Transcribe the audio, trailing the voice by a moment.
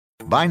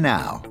By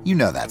now, you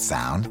know that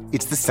sound.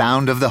 It's the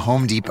sound of the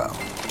Home Depot.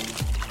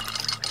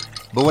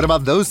 But what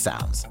about those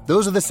sounds?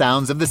 Those are the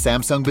sounds of the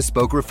Samsung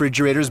Bespoke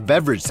Refrigerator's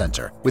Beverage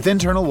Center with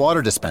internal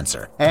water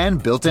dispenser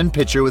and built-in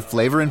pitcher with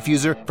flavor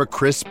infuser for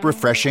crisp,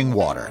 refreshing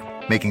water.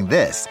 Making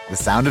this the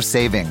sound of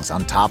savings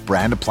on top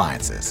brand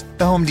appliances.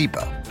 The Home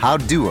Depot. How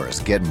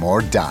doers get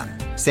more done.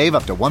 Save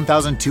up to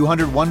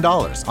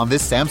 $1,201 on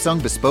this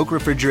Samsung Bespoke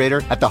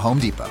Refrigerator at the Home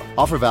Depot.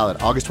 Offer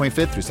valid August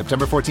 25th through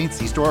September 14th.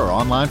 See store or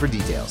online for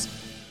details.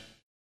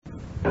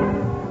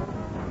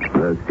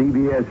 The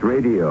CBS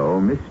Radio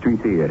Mystery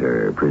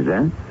Theater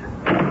presents...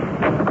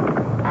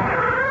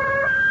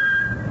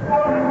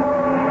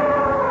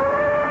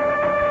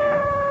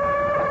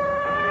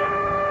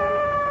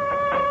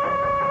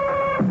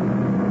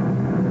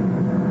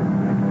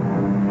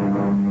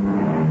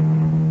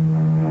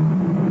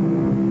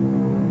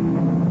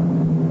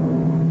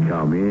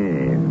 Come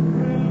in.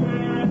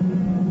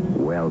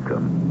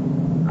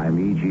 Welcome. I'm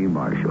E.G.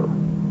 Marshall.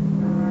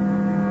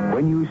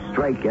 When you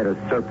strike at a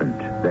serpent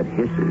that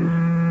hisses,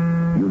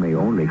 you may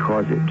only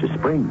cause it to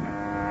spring.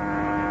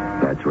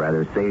 That's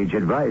rather sage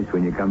advice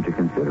when you come to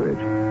consider it.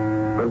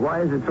 But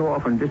why is it so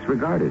often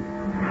disregarded?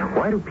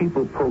 Why do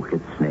people poke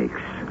at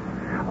snakes?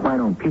 Why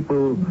don't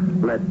people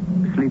let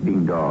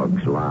sleeping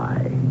dogs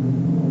lie?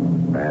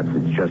 Perhaps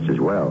it's just as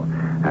well.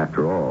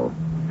 After all,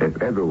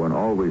 if everyone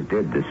always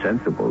did the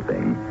sensible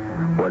thing,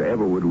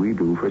 whatever would we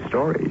do for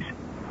stories?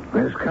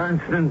 Miss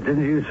Constance,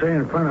 didn't you say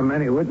in front of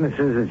many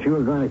witnesses that you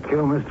were going to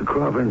kill Mr.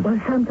 Crawford? Well,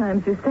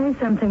 sometimes you say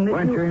something that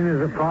Went you in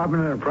his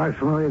apartment at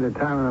approximately the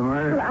time of the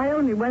murder? Well, I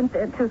only went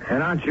there to...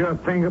 And aren't your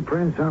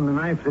fingerprints on the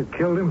knife that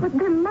killed him? But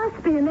there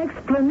must be an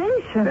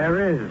explanation.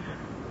 There is.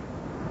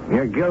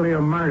 You're guilty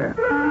of murder.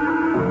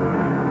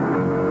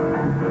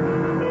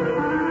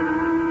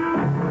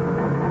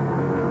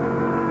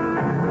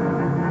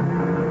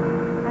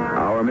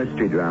 Our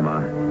mystery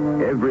drama,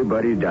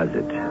 Everybody Does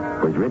It,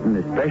 was written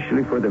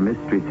especially for the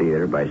Mystery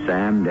Theater by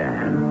Sam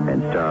Dan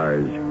and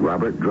stars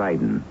Robert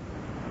Dryden.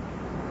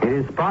 It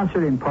is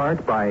sponsored in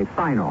part by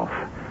Sign-Off,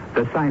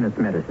 the sinus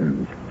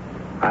medicines.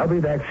 I'll be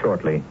back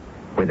shortly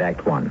with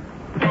Act One.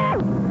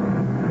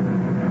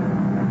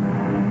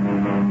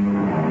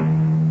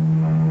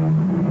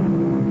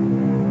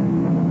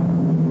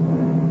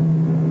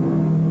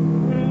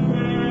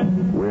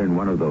 We're in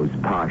one of those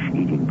posh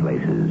eating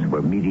places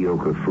where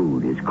mediocre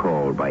food is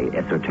called by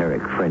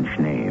esoteric French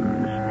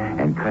names,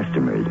 and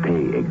customers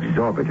pay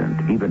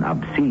exorbitant, even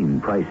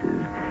obscene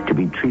prices to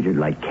be treated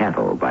like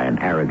cattle by an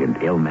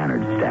arrogant,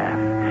 ill-mannered staff.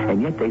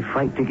 And yet they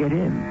fight to get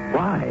in.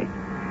 Why?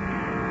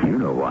 You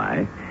know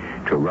why.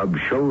 To rub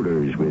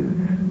shoulders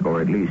with,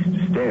 or at least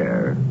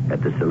stare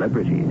at the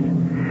celebrities.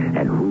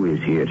 And who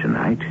is here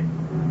tonight?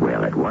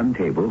 Well, at one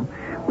table,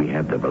 we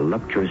have the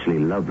voluptuously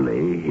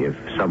lovely, if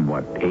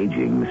somewhat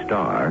aging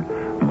star,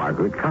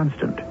 Margaret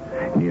Constant.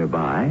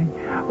 Nearby,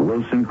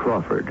 Wilson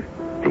Crawford,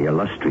 the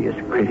illustrious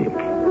critic.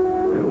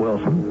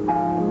 Wilson,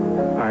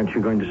 aren't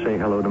you going to say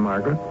hello to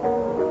Margaret?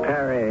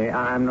 Perry,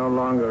 I'm no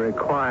longer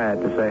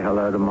required to say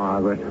hello to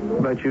Margaret.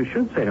 But you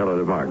should say hello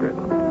to Margaret.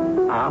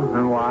 How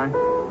and why?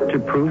 To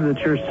prove that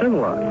you're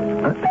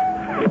civilized.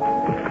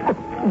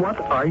 What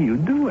are you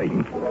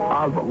doing?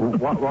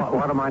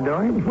 What am I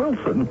doing?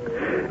 Wilson,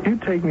 you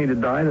take me to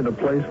dine at a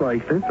place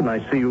like this, and I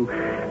see you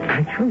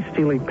actually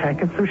stealing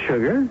packets of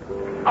sugar?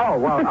 Oh,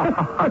 well,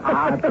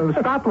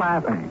 stop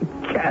laughing.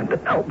 Can't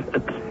help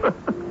it.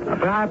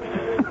 Perhaps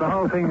the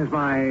whole thing is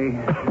my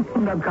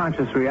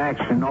subconscious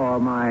reaction or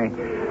my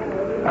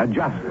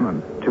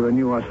adjustment to a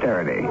new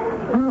austerity.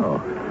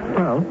 Oh,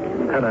 well,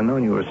 had I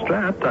known you were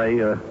strapped, I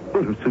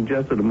would have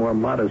suggested a more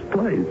modest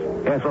place.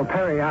 Yes, well,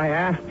 Perry, I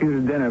asked you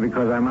to dinner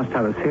because I must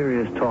have a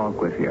serious talk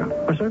with you.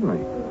 Oh,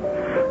 certainly.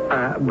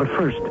 But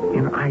first,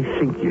 I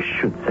think you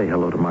should say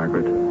hello to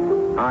Margaret.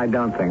 I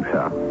don't think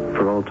so.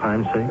 For old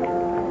time's sake?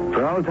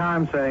 For old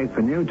time's sake,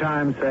 for new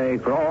time's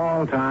sake, for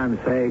all time's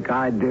sake,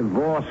 I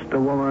divorced the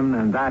woman,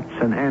 and that's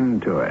an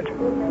end to it.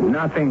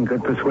 Nothing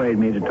could persuade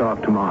me to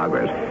talk to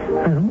Margaret.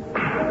 Well,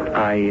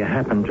 I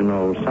happen to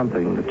know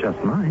something that just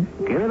might.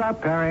 Give it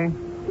up, Perry.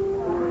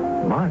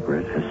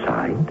 Margaret has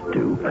signed to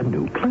do a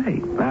new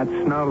play. That's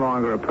no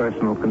longer a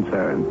personal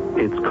concern.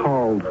 It's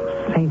called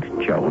St.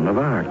 Joan of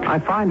Arc. I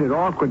find it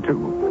awkward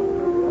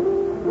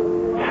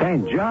to...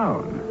 St.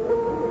 Joan?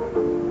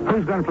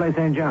 Who's going to play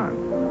St.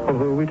 Joan? Well,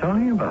 who are we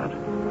talking about?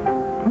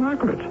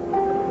 Margaret.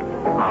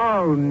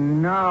 Oh,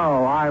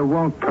 no, I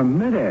won't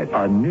permit it.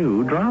 A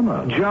new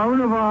drama. Joan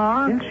of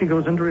Arc? Yes, she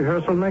goes into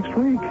rehearsal next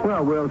week.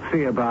 Well, we'll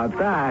see about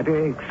that.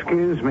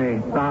 Excuse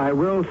me. I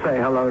will say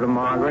hello to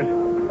Margaret.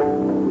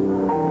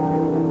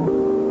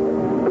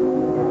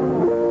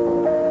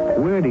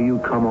 Where do you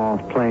come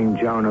off playing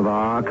Joan of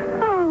Arc?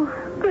 Oh,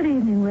 good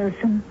evening,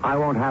 Wilson. I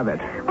won't have it.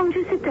 Won't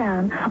you sit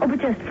down? Oh, but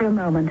just for a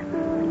moment.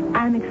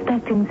 I'm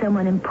expecting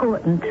someone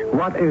important.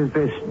 What is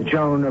this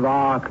Joan of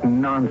Arc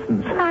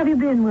nonsense? How have you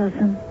been,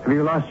 Wilson? Have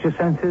you lost your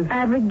senses?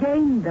 I've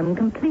regained them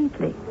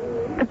completely.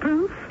 The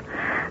proof?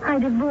 I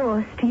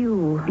divorced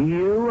you.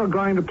 You are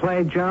going to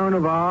play Joan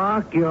of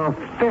Arc? You're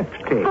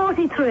 50.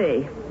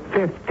 43.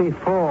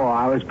 54.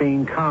 I was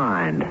being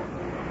kind.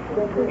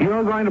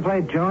 You're going to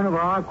play Joan of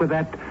Arc with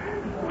that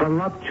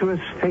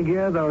voluptuous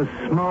figure, those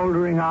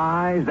smoldering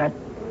eyes, that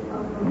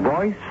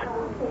voice?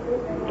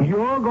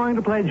 You're going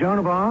to play Joan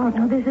of Arc?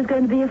 Oh, this is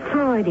going to be a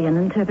Freudian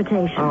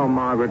interpretation. Oh,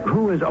 Margaret,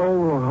 who has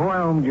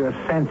overwhelmed your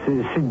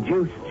senses,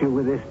 seduced you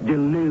with this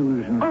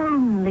delusion?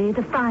 Only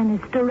the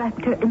finest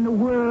director in the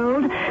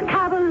world,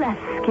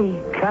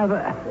 Kavalevsky.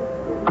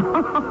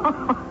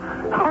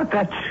 Oh,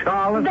 that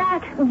Charlotte.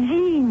 That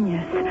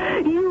genius.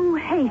 You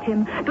hate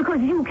him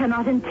because you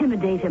cannot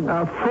intimidate him.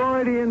 A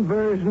Freudian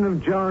version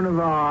of Joan of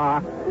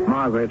Arc.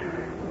 Margaret,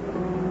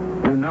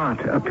 do not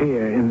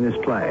appear in this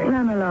play.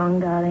 Run along,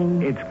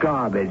 darling. It's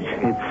garbage.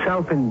 It's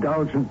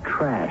self-indulgent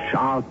trash.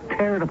 I'll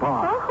tear it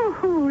apart.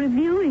 Oh,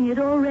 reviewing it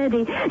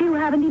already. You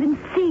haven't even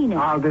seen it.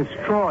 I'll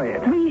destroy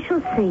it. We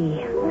shall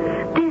see.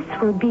 This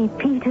will be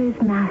Peter's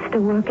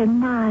masterwork and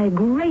my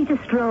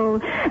greatest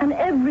role, and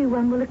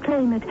everyone will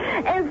acclaim it.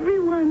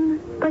 Everyone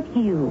but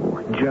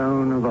you.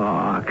 Joan of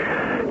Arc.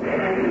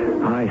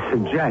 I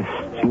suggest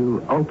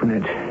you open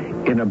it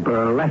in a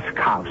burlesque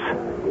house.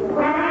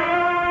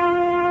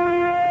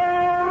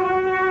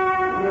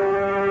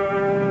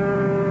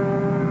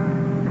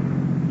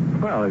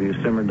 Well, have you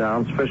simmered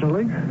down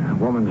sufficiently? A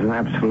woman's an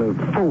absolute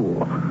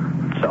fool.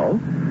 So,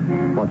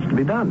 what's to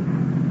be done?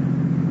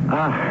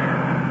 I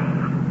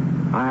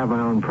have my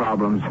own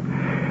problems.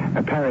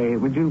 Perry,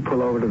 would you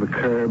pull over to the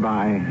curb?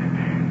 I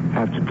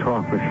have to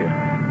talk with you.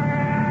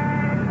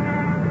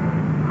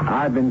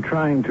 I've been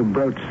trying to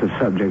broach the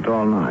subject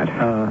all night.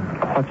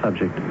 What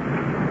subject?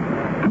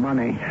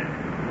 Money.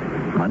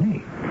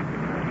 Money?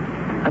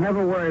 I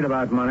never worried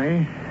about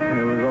money.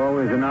 There was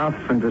always enough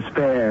and to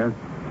spare.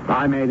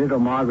 I made it, or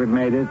Margaret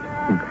made it.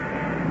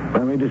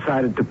 When we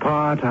decided to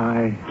part,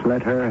 I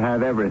let her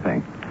have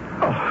everything.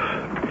 Oh,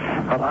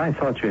 well, I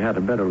thought you had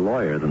a better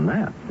lawyer than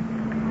that.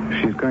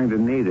 She's going to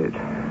need it.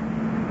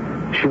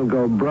 She'll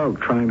go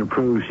broke trying to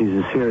prove she's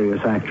a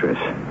serious actress.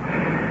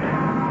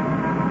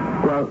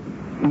 Well,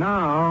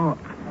 now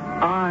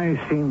I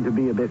seem to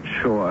be a bit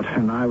short,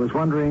 and I was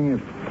wondering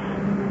if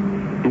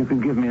you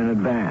could give me an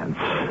advance.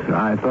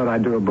 I thought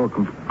I'd do a book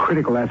of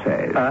critical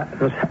essays.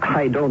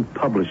 I don't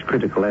publish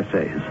critical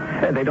essays.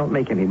 They don't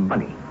make any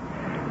money.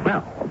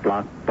 Well, a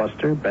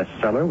blockbuster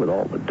bestseller with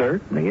all the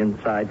dirt and the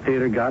inside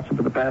theater gossip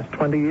of the past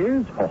 20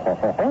 years? Ho, ho,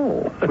 ho,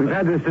 ho. We've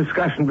had this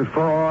discussion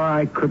before.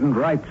 I couldn't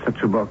write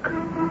such a book.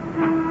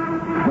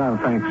 Well,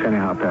 thanks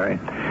anyhow, Perry.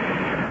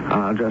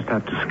 I'll just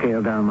have to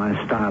scale down my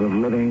style of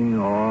living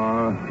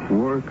or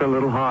work a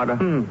little harder.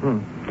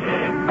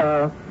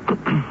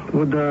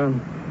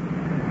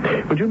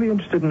 Would you be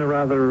interested in a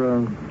rather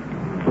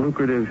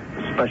lucrative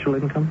special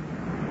income?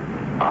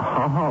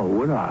 Oh,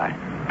 would I?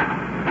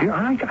 Yeah,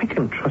 I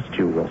can trust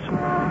you, Wilson.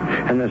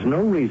 And there's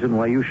no reason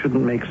why you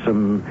shouldn't make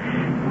some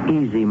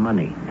easy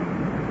money.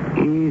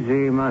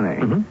 Easy money?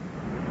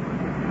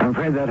 Mm-hmm. I'm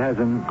afraid that has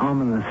an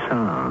ominous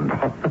sound.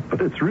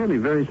 But it's really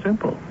very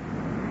simple.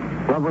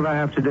 What would I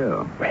have to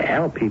do?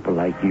 Well, people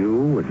like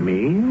you and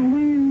me,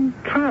 we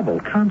travel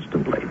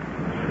constantly.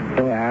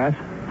 Yes?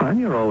 And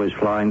you're always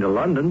flying to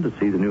London to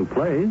see the new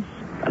plays.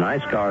 And I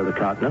scour the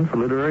continent for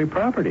literary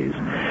properties.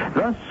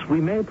 Thus,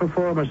 we may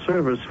perform a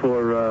service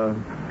for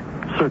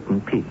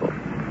certain people.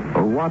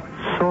 What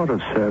sort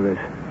of service?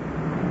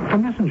 A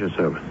messenger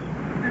service.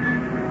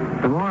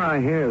 The more I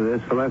hear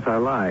this, the less I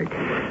like.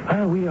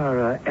 We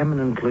are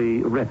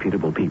eminently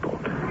reputable people.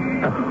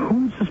 Who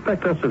would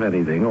suspect us of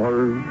anything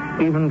or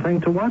even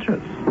think to watch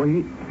us? Well,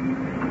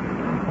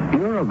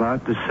 you're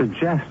about to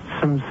suggest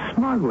some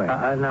smuggling.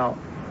 Now,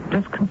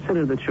 just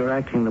consider that you're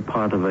acting the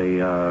part of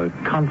a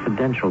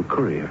confidential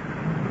courier.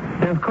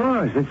 Yeah, of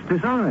course. It's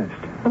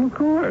dishonest. Well, of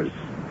course.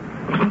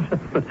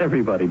 But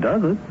everybody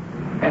does it.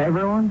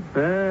 Everyone?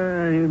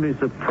 You'd be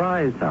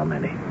surprised how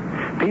many.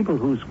 People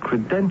whose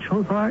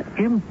credentials are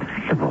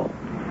impeccable.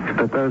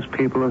 But those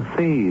people are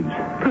thieves.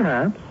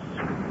 Perhaps.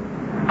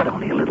 But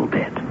only a little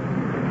bit.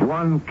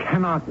 One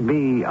cannot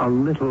be a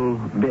little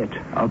bit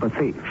of a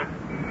thief.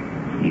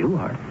 You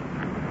are.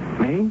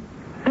 Me?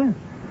 Yes.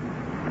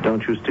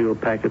 Don't you steal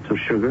packets of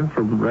sugar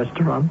from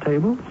restaurant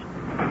tables?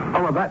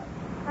 Oh, well, that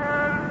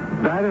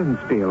isn't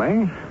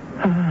stealing.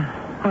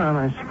 Well,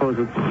 I suppose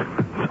it's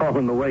all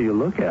in the way you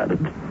look at it.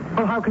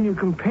 Well, how can you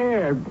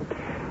compare?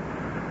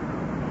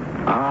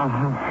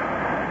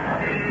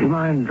 You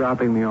mind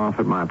dropping me off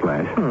at my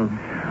place?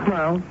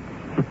 Well,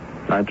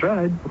 I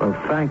tried. Well,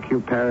 thank you,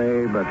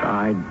 Perry, but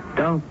I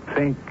don't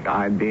think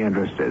I'd be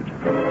interested.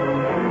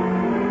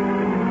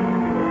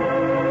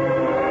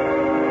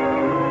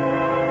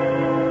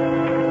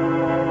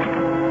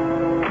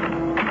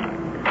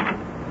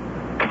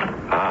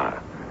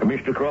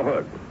 Mr.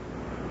 Crawford.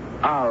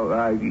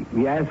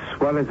 Yes.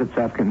 What is it,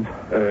 Sefkins?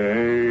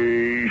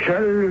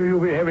 Shall you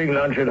be having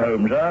lunch at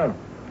home, sir?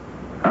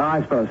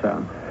 I suppose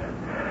so.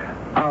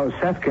 Oh,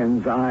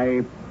 Sefkins,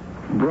 I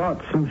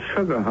brought some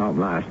sugar home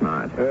last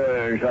night.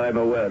 Yes, I'm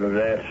aware of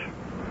that.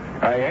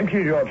 I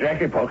emptied your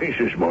jacket pockets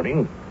this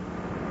morning.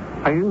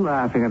 Are you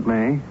laughing at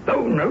me?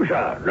 Oh, no,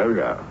 sir. No,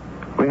 sir.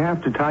 We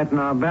have to tighten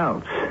our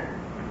belts.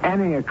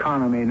 Any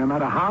economy, no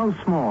matter how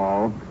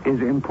small,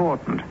 is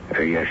important.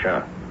 Yes,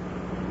 sir.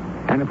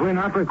 And if we're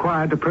not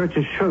required to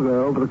purchase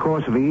sugar over the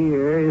course of a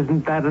year,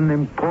 isn't that an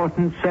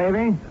important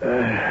saving?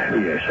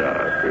 Yes,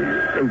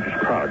 sir.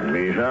 Just pardon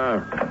me,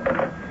 sir.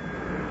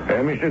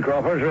 Mr.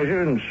 Crawford's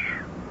residence.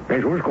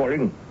 Yes, who's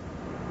calling?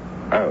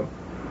 Oh.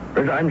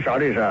 Yes, I'm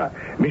sorry, sir.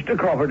 Mr.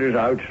 Crawford is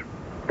out.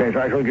 Yes,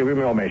 I shall give him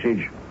your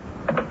message.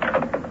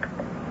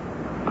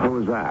 Who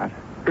was that?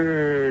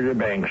 The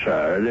bank,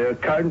 sir. The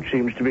account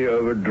seems to be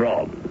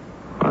overdrawn.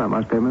 Well, that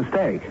must be a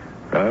mistake.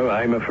 Oh,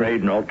 I'm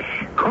afraid not.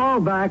 Call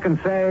back and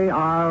say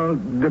I'll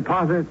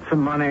deposit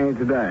some money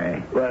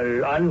today.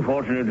 Well,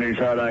 unfortunately,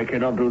 sir, I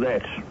cannot do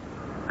that.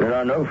 There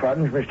are no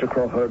funds, Mr.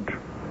 Crawford,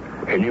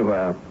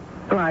 anywhere.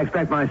 Well, I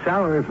expect my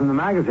salary from the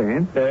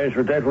magazine. Yes,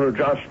 but that will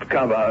just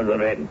cover the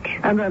rent.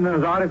 And then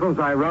those articles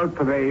I wrote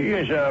for the...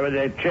 Yes, sir, but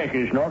that check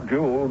is not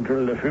due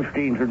until the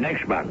 15th of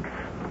next month.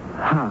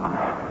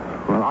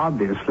 Well,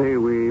 obviously,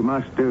 we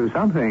must do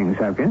something,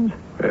 Sevkins.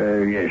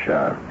 Yes,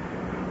 sir.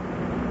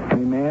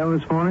 Any mail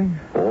this morning?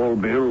 All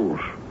bills.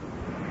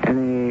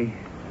 Any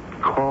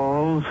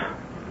calls?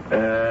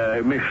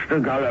 Mr.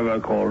 Gulliver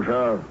called,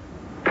 sir.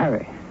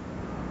 Perry,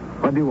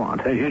 what do you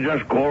want? He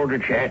just called to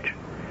chat.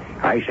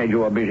 I said you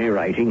were busy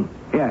writing.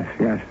 Yes,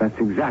 that's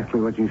exactly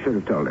what you should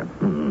have told him.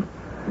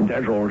 Mm-hmm.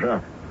 That's all,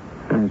 sir.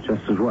 And it's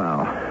just as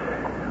well.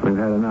 We've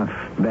had enough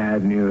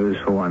bad news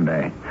for one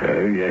day.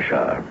 Yes,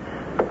 sir.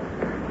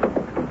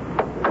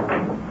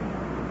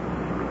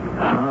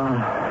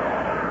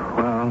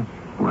 Well,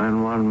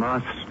 when one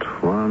must,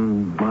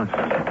 one must.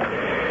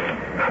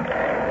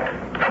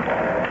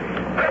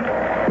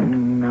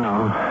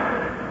 No.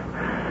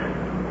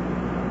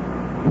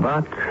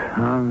 But,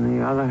 on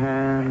the other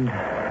hand...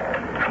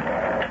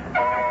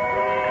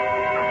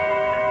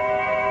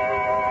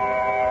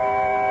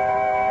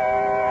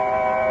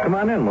 Come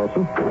on in,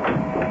 Wilson.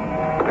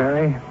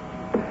 Perry,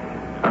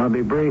 I'll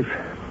be brief.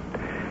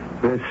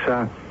 This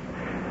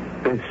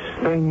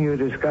thing you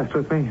discussed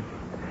with me,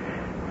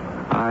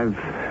 I've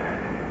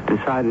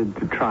decided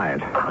to try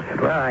it.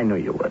 Well, I knew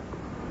you would.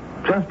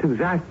 Just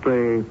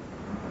exactly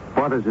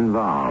what is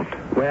involved.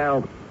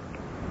 Well,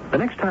 the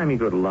next time you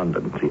go to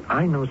London, see,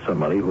 I know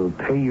somebody who'll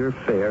pay your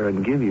fare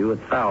and give you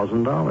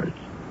 $1,000.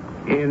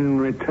 In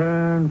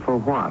return for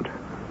what?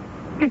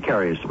 You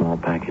carry a small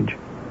package.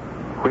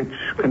 Which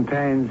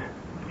contains...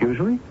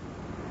 Usually,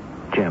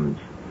 gems.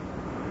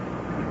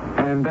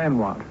 And then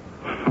what?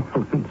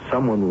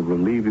 Someone will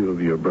relieve you of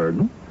your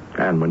burden,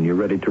 and when you're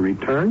ready to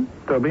return,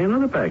 there'll be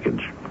another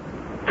package.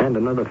 And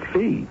another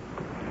fee.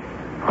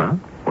 Well,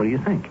 what do you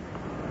think?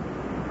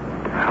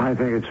 I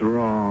think it's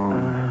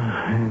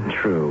wrong.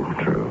 True.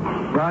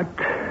 But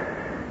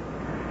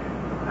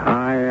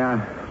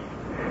I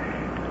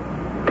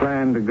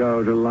plan to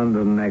go to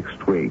London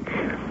next week.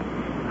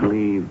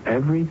 Leave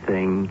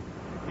everything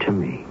to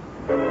me.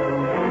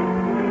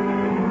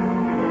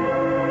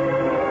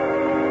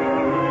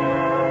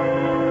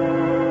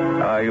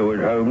 Are you at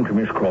home to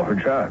Miss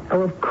Crawford, sir?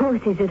 Oh, of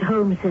course he's at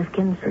home,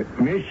 Sifkins.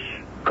 Miss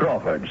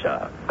Crawford,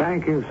 sir.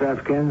 Thank you,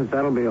 Sefkins.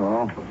 That'll be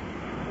all.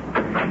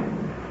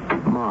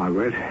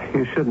 Margaret,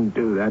 you shouldn't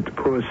do that to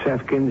poor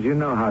Sefkins. You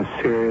know how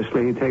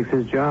seriously he takes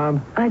his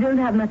job. I don't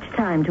have much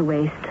time to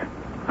waste.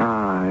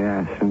 Ah,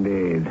 yes,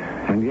 indeed.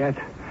 And yet,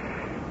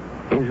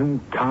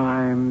 isn't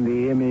time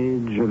the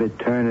image of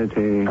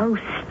eternity? Oh,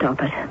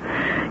 stop it.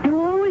 You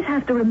always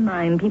have to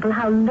remind people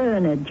how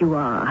learned you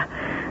are.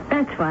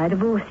 That's why I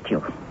divorced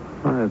you.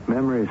 Well, if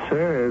memory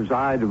serves,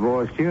 I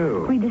divorced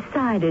you. We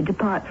decided to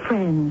part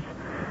friends.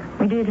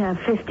 We did have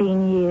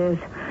 15 years.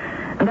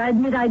 And I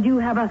admit I do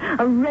have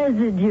a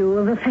residue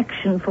of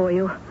affection for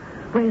you.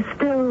 We're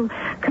still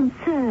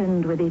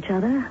concerned with each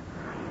other.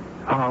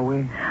 Are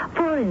we?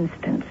 For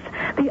instance,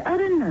 the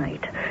other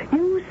night,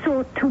 you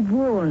sought to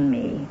warn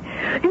me.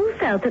 You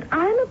felt that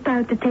I'm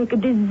about to take a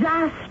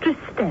disastrous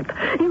step.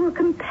 You were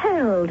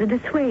compelled to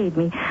dissuade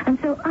me. And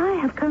so I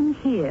have come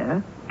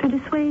here to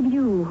dissuade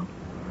you.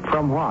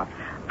 From what?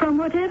 From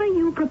whatever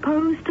you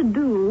propose to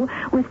do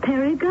with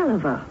Perry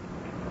Gulliver.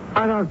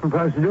 I don't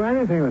propose to do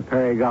anything with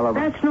Perry Gulliver.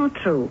 That's not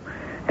true.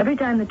 Every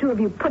time the two of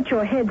you put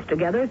your heads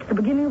together, it's the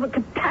beginning of a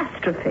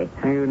catastrophe.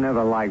 You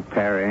never liked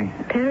Perry.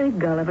 Perry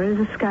Gulliver is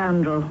a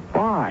scoundrel.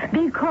 Why?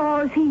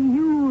 Because he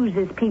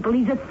uses people.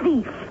 He's a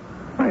thief.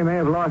 Well, he may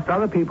have lost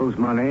other people's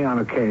money on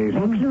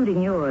occasion.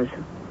 Including yours.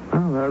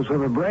 Well, those were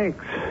the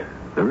breaks,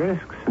 the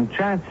risks and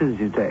chances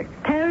you take.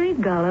 Perry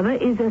Gulliver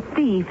is a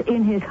thief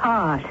in his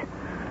heart.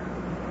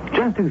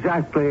 Just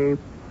exactly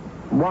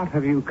what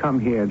have you come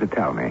here to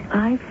tell me?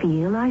 I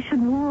feel I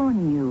should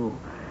warn you.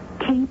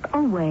 Keep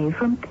away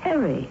from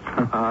Perry.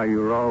 You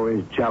were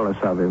always jealous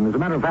of him. As a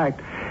matter of fact,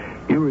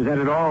 you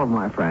resented all of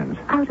my friends.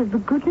 Out of the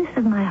goodness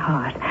of my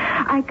heart,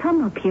 I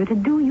come up here to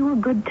do you a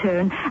good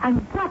turn,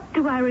 and what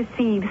do I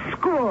receive?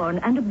 Scorn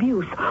and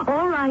abuse.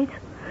 All right.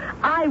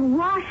 I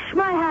wash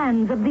my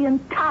hands of the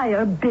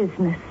entire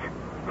business.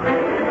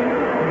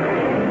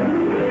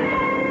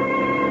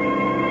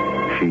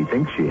 She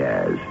thinks she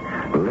has.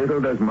 Little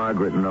does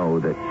Margaret know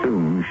that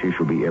soon she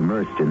shall be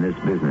immersed in this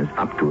business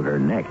up to her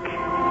neck.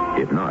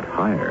 if not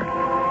higher.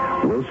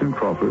 Wilson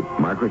Crawford,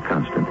 Margaret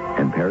Constant,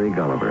 and Perry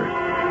Gulliver.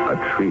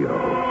 A trio,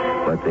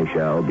 but they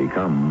shall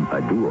become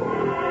a duo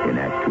in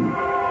Act 2.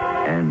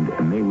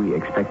 And may we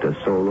expect a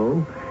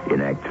solo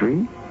in Act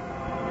 3?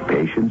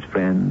 Patience,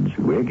 friends,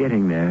 we're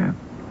getting there.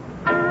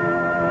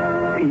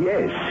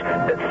 Yes,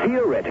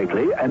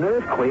 theoretically, an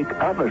earthquake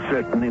of a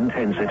certain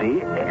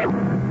intensity.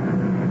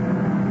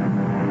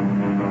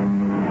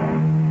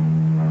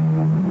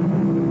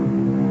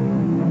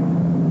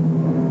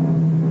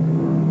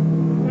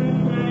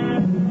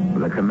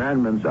 The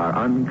commandments are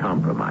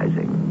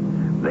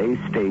uncompromising. They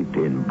state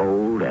in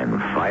bold and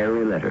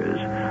fiery letters,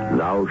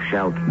 "Thou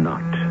shalt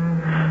not."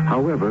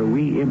 However,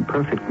 we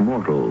imperfect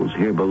mortals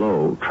here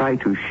below try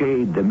to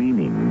shade the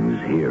meanings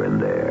here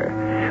and there.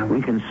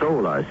 We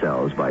console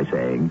ourselves by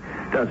saying,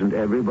 "Doesn't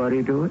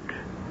everybody do it?"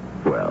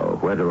 Well,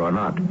 whether or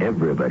not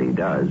everybody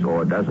does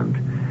or doesn't,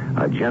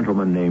 a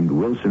gentleman named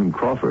Wilson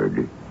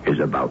Crawford is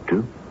about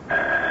to.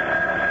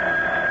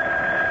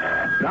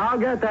 I'll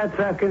get that,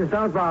 Sefkins.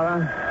 Don't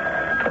bother.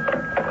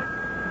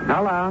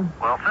 Hello.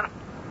 Wilson?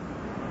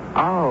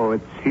 Oh,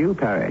 it's you,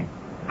 Perry.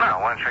 No,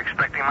 weren't you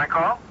expecting my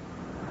call?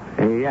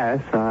 Yes,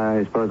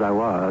 I suppose I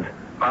was.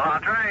 Well, I'll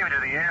drive you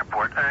to the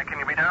airport. Can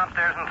you be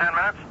downstairs in 10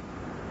 minutes?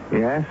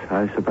 Yes,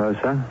 I suppose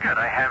so. Good.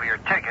 I have your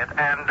ticket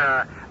and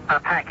a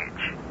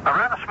package. A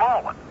rather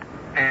small one.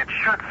 It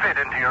should fit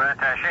into your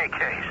attaché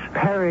case.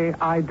 Perry,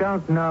 I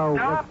don't know.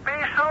 Don't be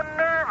so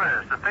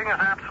nervous. The thing is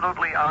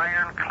absolutely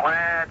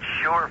ironclad,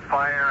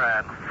 surefire,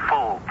 and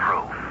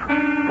foolproof.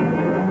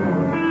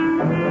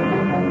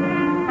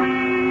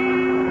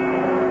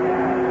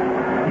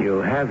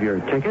 You have your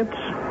tickets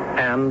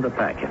and the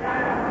packet.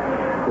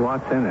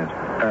 What's in it?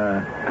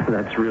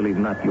 That's really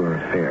not your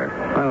affair.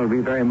 Well, it'll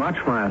be very much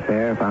my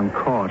affair if I'm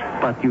caught.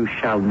 But you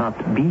shall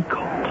not be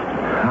caught.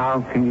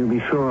 How can you be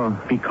sure?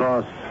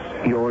 Because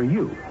you're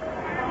you,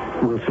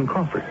 Wilson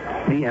Crawford,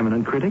 the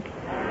eminent critic.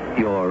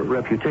 Your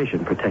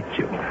reputation protects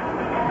you.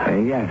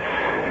 Yes,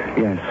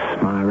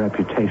 my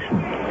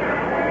reputation.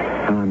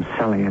 And I'm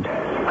selling it.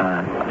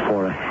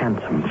 For a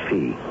handsome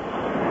fee.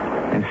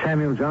 As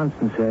Samuel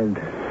Johnson said,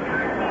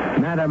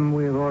 "Madam,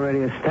 we've already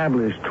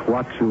established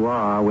what you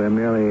are. We're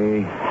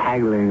merely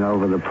haggling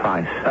over the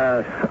price."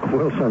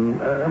 Wilson,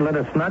 let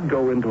us not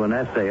go into an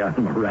essay on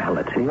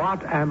morality.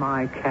 What am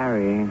I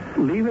carrying?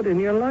 Leave it in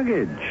your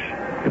luggage.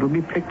 It'll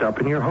be picked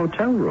up in your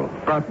hotel room.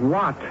 But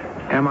what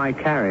am I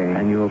carrying?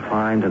 And you'll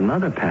find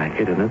another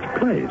packet in its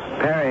place.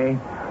 Perry,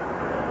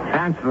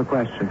 answer the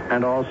question.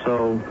 And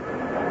also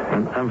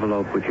an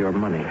envelope with your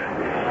money.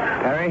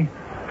 Perry?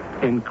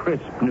 In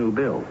crisp new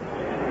bills.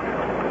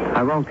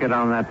 I won't get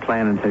on that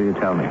plane until you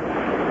tell me.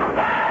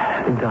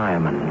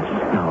 Diamonds.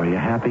 Now, are you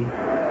happy?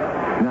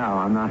 No,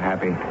 I'm not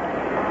happy.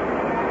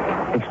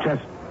 It's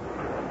just,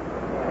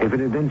 if it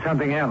had been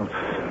something else,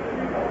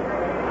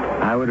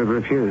 I would have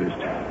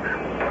refused.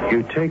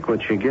 You take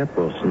what you get,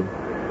 Wilson.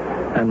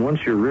 And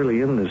once you're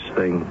really in this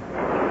thing,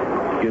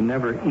 you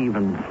never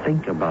even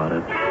think about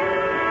it.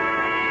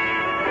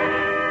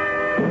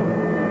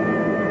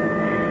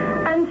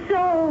 And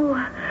so,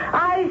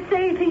 I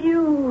say to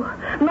you,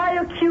 my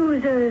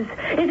accusers,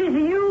 it is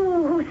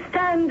you who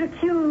stand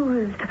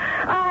accused.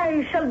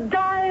 I shall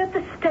die at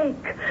the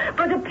stake,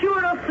 but a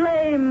purer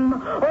flame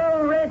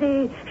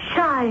already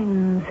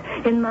shines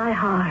in my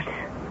heart.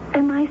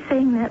 Am I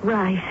saying that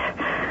right?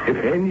 If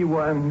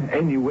anyone,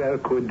 anywhere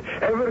could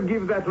ever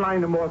give that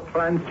line a more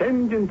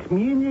transcendent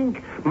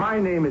meaning, my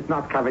name is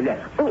not Cavalier.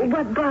 Oh,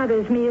 what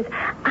bothers me is,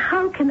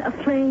 how can a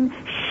flame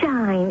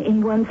shine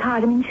in one's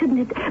heart? I mean, shouldn't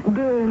it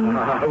burn?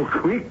 How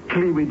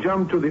quickly we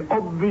jump to the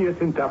obvious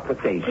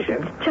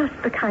interpretation. It's just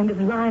the kind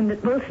of line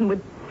that Wilson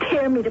would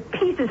tear me to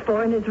pieces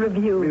for in his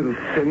review.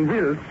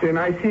 Wilson,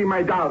 I see,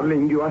 my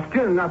darling, you are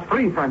still not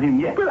free from him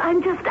yet. Well,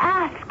 I'm just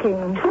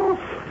asking.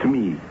 Trust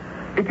me.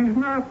 It is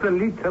not the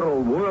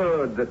literal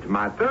word that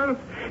matters.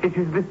 It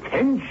is the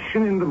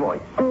tension in the voice.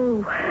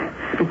 Oh.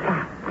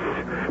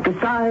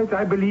 Besides,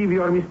 I believe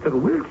your Mr.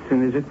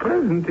 Wilson is at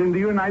present in the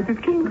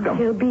United Kingdom.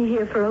 He'll be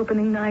here for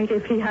opening night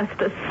if he has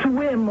to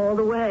swim all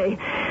the way.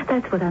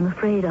 That's what I'm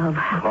afraid of.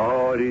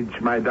 Courage,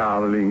 my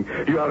darling.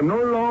 You are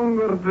no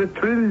longer the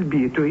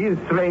trilby to his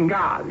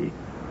Svengali.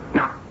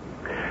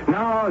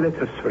 Now let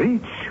us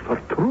reach for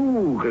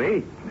true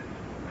greatness.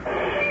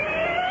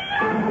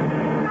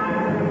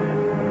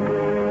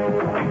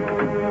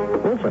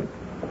 Wilson,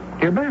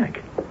 you're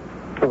back.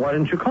 Well, why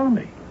didn't you call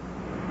me?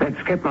 That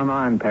skipped my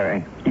mind,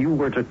 Perry. You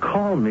were to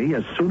call me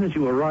as soon as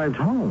you arrived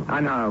home.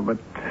 I know, but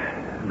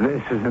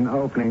this is an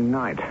opening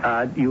night.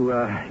 You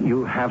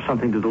have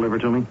something to deliver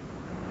to me?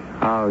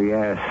 Oh,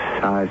 yes,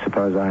 I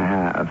suppose I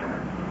have.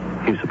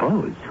 You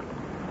suppose?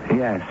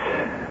 Yes,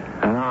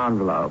 an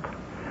envelope.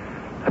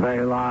 A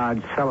very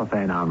large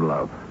cellophane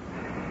envelope.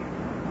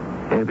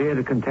 It appeared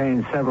to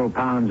contain several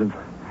pounds of...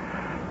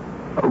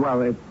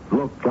 Well, it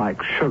looked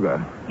like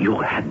sugar. You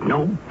had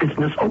no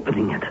business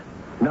opening it.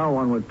 No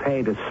one would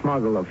pay to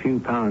smuggle a few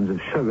pounds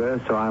of sugar,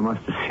 so I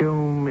must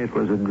assume it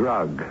was a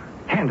drug.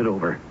 Hand it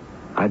over.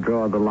 I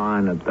draw the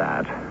line at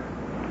that.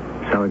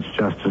 So it's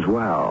just as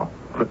well.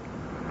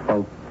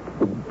 Well,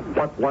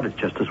 What is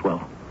just as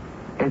well?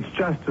 It's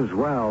just as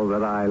well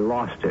that I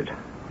lost it.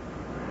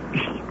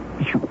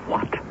 You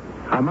what?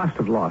 I must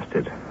have lost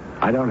it.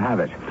 I don't have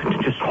it.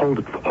 Just hold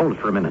it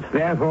for a minute.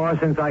 Therefore,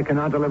 since I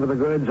cannot deliver the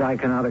goods, I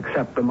cannot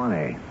accept the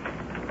money.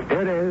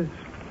 Here it is.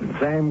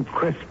 Same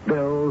crisp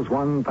bills,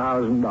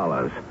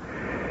 $1,000.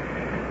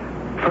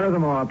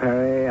 Furthermore,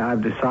 Perry,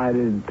 I've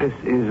decided this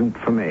isn't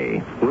for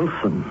me.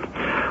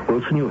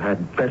 Wilson, you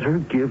had better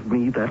give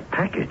me that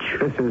package.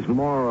 This is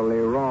morally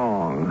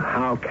wrong.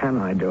 How can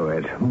I do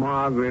it?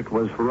 Margaret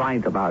was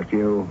right about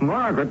you.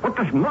 Margaret? What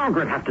does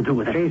Margaret have to do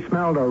with it? She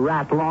smelled a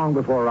rat long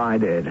before I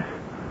did.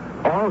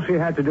 All she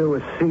had to do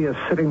was see us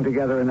sitting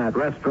together in that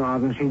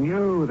restaurant, and she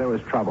knew there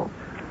was trouble.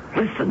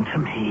 Listen to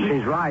me.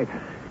 She's right.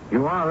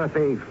 You are a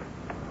thief.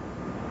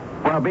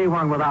 Well, be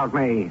one without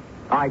me.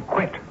 I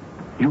quit.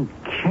 You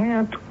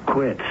can't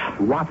quit.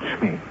 Watch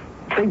me.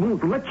 They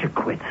won't let you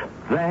quit.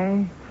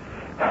 They?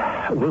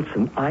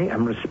 Wilson, I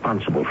am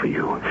responsible for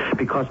you.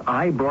 Because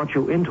I brought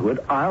you into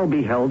it, I'll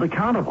be held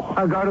accountable.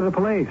 I'll go to the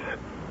police.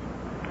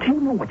 Do you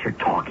know what you're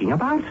talking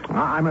about?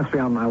 I must be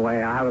on my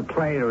way. I have a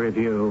play to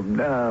review.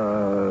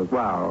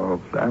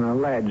 An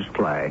alleged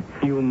play.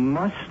 You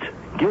must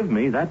give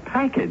me that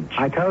package.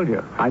 I told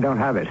you. I don't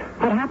have it.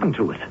 What happened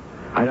to it?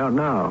 I don't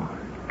know.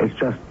 It's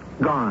just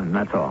gone,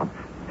 that's all.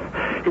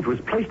 It was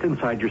placed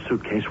inside your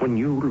suitcase when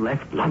you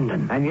left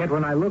London. And yet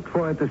when I looked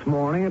for it this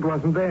morning, it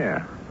wasn't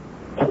there.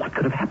 Well, what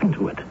could have happened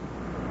to it?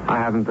 I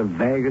haven't the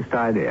vaguest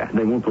idea.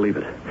 They won't believe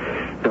it.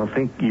 They'll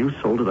think you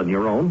sold it on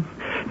your own.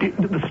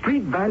 The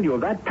street value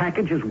of that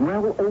package is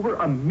well over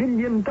 $1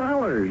 million.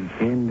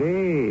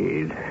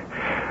 Indeed.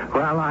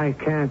 Well, I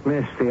can't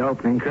miss the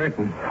opening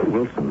curtain.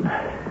 Wilson,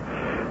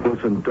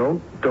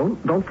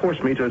 don't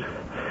force me to...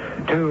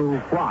 Do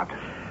what?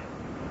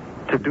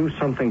 To do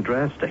something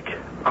drastic.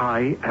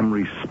 I am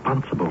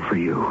responsible for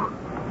you.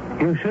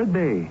 You should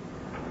be.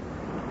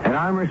 And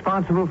I'm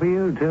responsible for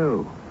you,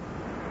 too.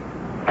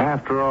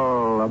 After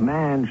all, a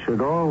man should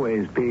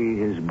always be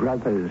his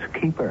brother's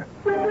keeper.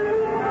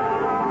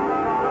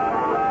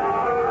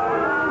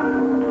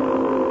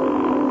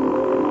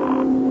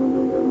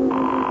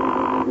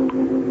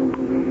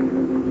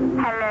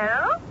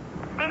 Hello?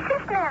 This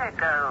is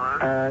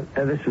Marigold.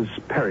 This is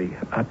Perry.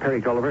 Perry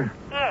Gulliver.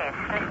 Yes,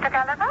 Mr.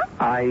 Gulliver?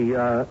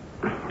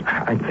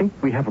 I think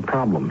we have a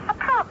problem. A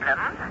problem?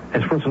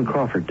 It's Wilson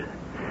Crawford.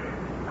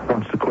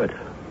 Wants to quit.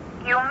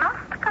 You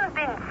must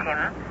convince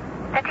him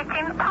that it's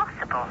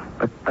impossible.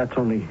 But that's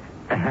only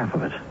a half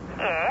of it.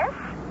 Yes?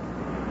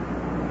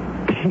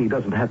 He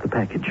doesn't have the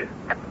package.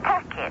 The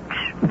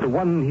package? The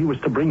one he was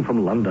to bring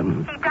from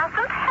London. He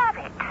doesn't have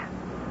it.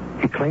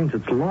 He claims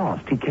it's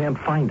lost. He can't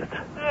find it.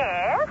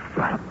 Yes?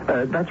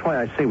 That's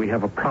why I say we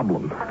have a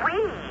problem.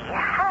 We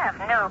have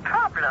no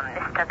problem,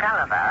 Mr.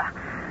 Gulliver.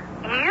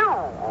 You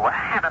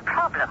have a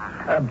problem.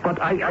 But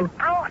You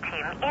brought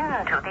him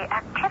into the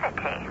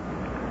activity.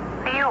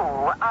 You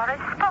are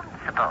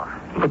responsible.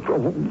 But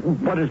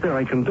what is there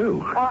I can do?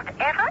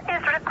 Whatever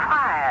is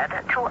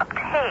required to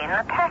obtain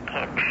the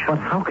package. But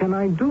how can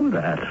I do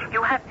that?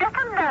 You had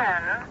better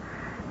learn,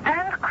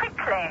 and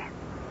quickly.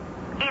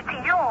 It's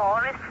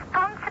your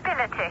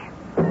responsibility.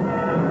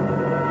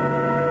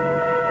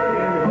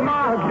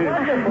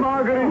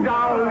 Margaret,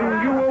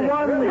 darling, you were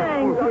wonderful.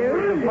 Thank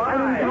you.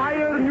 An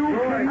entire new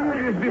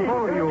career is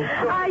before you.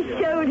 I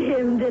showed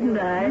him, didn't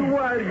I? You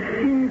are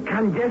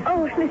incandescent.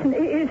 Oh, listen,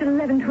 it's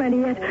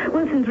 11:20 yet.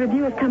 Wilson's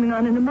review is coming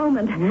on in a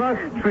moment.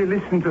 Must we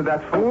listen to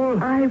that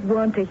fool? I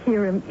want to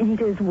hear him eat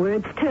his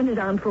words. Turn it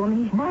on for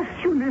me. Must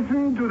you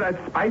listen to that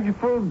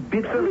spiteful,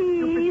 bitter...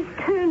 Please,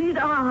 turn it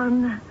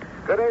on.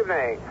 Good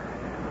evening.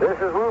 This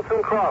is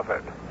Wilson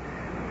Crawford.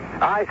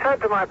 I said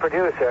to my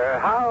producer,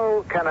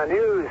 how can a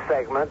news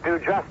segment do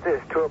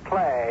justice to a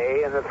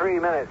play in the 3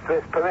 minutes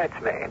this permits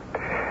me?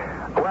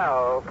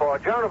 Well, for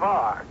Joan of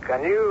Arc, a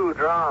new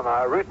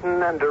drama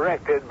written and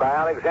directed by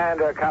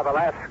Alexander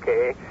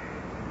Kavalevsky,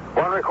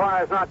 one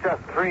requires not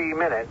just 3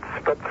 minutes,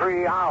 but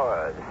 3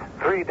 hours,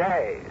 3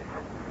 days.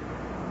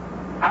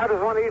 How does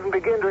one even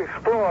begin to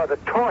explore the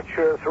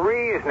tortuous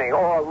reasoning,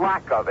 or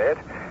lack of it,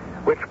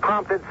 which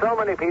prompted so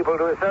many people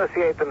to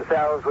associate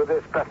themselves with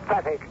this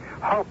pathetic,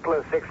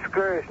 hopeless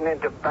excursion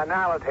into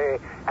banality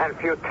and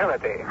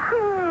futility?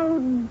 How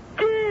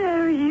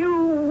dare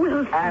you,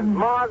 Wilson? And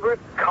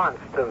Margaret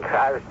Constance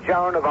as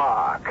Joan of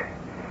Arc.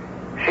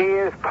 She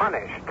is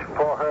punished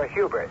for her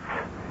hubris.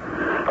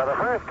 For the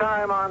first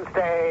time on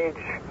stage,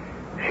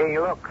 she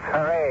looks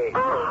her age.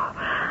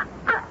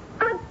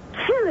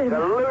 Kill him. The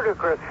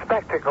ludicrous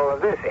spectacle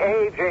of this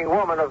aging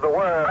woman of the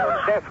world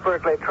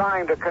desperately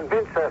trying to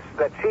convince us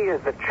that she is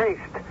the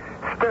chaste,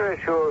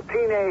 spiritual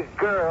teenage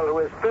girl who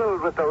is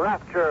filled with the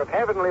rapture of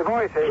heavenly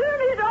voices.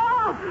 Turn it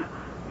off!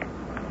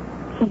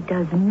 He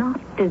does not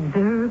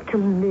deserve to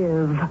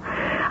live.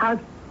 I'll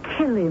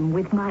kill him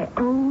with my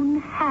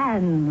own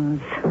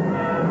hands.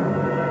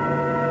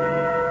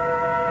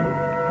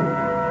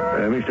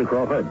 Mr.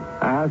 Crawford.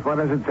 What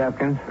is it,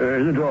 Zepkins?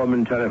 The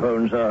doorman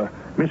telephones.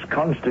 Miss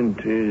Constant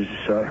is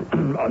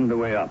on the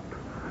way up.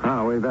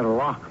 Oh, we better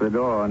lock the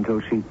door until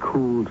she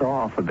cools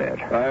off a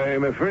bit.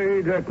 I'm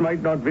afraid that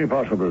might not be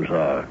possible,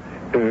 sir.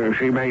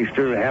 She may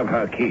still have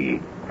her key.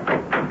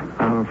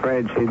 I'm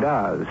afraid she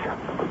does.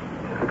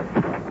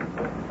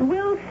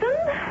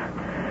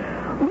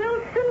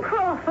 Wilson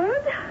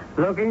Crawford?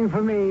 Looking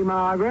for me,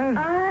 Margaret?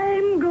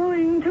 I'm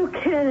going to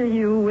kill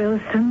you,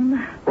 Wilson.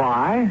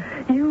 Why?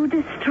 You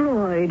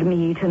destroyed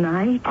me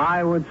tonight.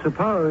 I would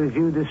suppose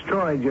you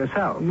destroyed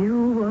yourself.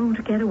 You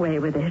won't get away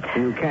with it.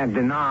 You can't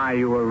deny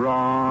you were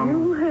wrong.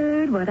 You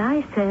heard what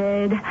I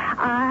said.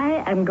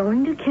 I am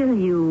going to kill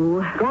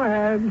you. Go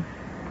ahead.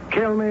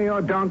 Kill me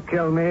or don't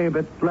kill me,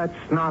 but let's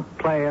not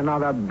play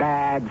another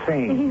bad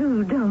thing.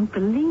 You don't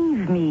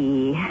believe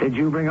me. Did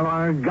you bring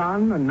along a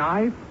gun, a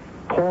knife,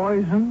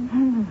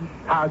 poison?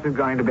 How's it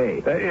going to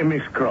be?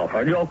 Miss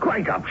Crawford, you're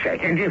quite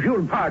upset, and if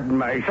you'll pardon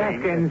my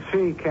saying... Second,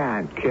 she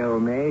can't kill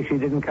me. She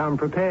didn't come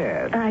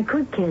prepared. I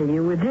could kill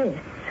you with this.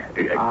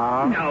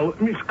 Now,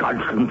 Miss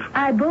Constance...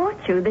 I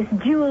bought you this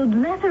jeweled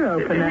letter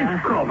opener.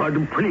 Miss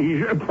Crawford,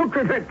 please, put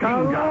that thing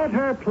down. Let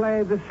her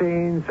play the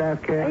scene,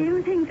 Sefkin.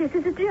 You think this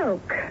is a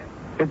joke?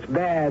 It's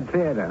bad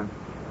theater.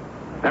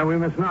 And we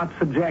must not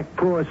subject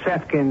poor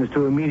Sefkins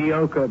to a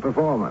mediocre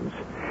performance.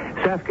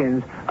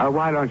 Sefkins,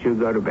 why don't you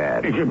go to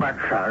bed? But,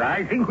 sir,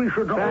 I think we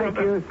should... Thank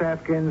you,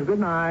 Sefkins. Good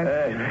night.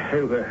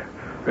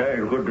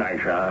 Good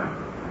night, sir.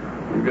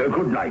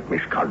 Good night,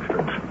 Miss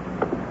Constance.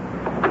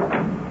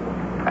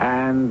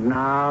 And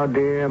now,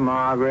 dear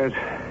Margaret,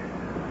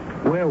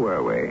 where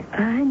were we?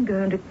 I'm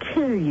going to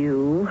kill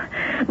you.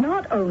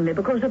 Not only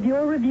because of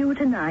your review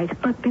tonight,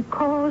 but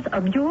because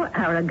of your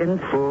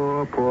arrogance.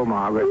 Poor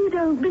Margaret. You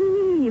don't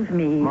believe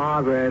me.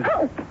 Margaret.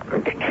 Oh.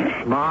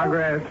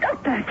 Margaret.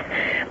 Stop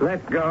that.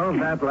 Let go of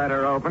that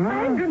letter opener.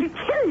 I'm going to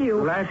kill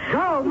you. Let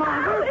go,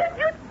 Margaret.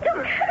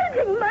 You're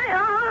hurting my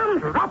arm.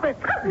 Drop it.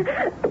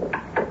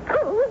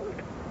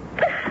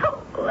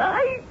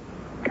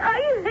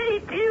 I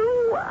hate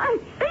you. I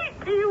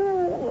hate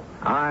you.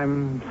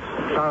 I'm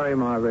sorry,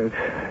 Margaret,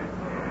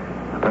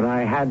 but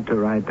I had to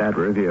write that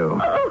review.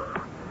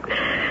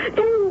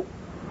 Oh,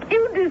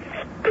 you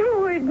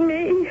destroyed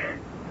me.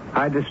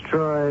 I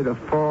destroyed a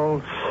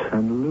false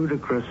and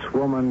ludicrous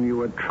woman you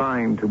were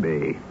trying to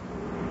be.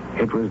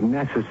 It was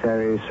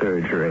necessary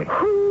surgery.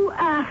 Who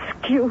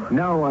asked you?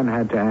 No one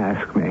had to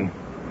ask me.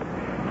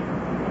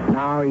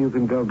 Now you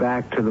can go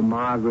back to the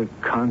Margaret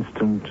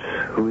Constant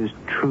who is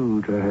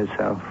true to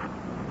herself.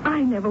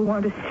 I never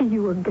want to see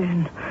you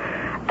again,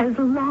 as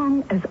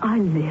long as I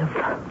live.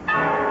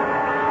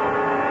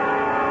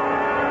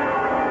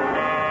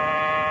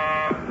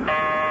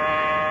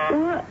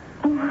 What?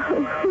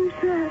 Who's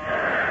that?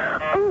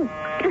 Oh,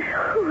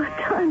 what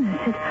time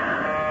is it?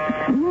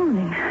 It's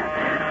morning.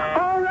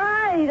 All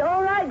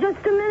right,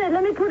 just a minute.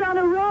 Let me put on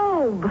a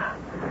robe.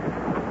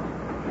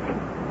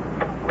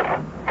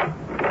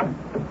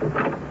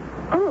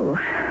 Oh,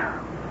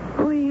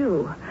 who are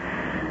you?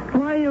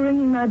 Why are you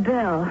ringing my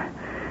bell?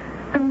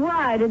 And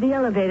why did the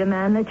elevator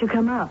man let you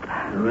come up?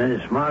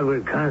 Miss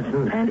Margaret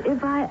Constant. And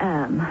if I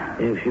am?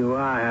 If you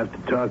are, I have to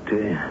talk to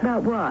you.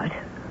 About what?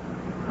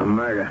 A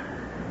murder.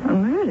 A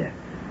murder?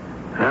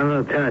 I'm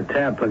Lieutenant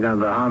Taplock of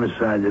the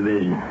Homicide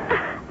Division.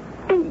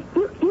 And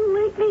you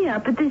wake me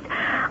up at this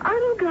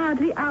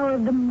ungodly hour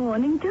of the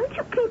morning. Don't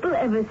you people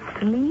ever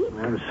sleep?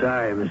 I'm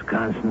sorry, Miss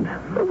Constant.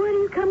 Well, why do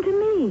you come to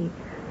me?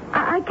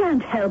 I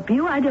can't help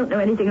you. I don't know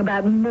anything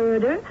about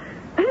murder.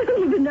 I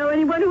don't even know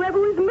anyone who ever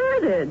was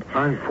murdered.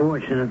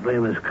 Unfortunately,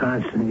 Miss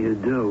Constant, you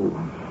do.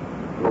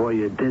 Or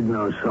you did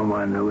know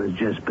someone who has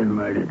just been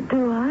murdered.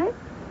 Do I?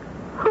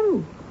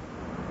 Who?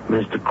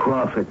 Mr.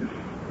 Crawford.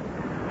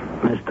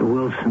 Mr.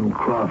 Wilson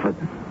Crawford.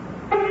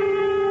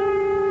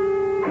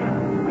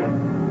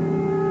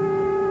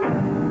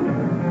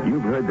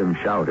 You've heard them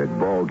shout at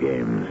ball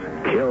games,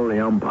 "Kill the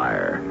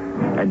umpire."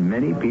 And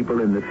many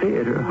people in the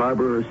theater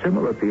harbor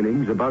similar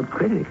feelings about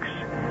critics.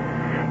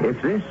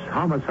 If this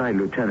homicide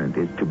lieutenant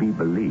is to be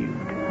believed,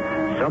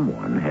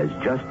 someone has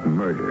just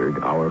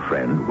murdered our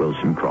friend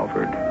Wilson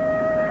Crawford.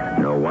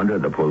 No wonder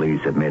the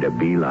police have made a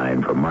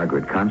beeline for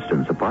Margaret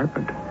Constant's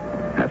apartment.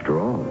 After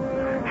all,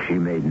 she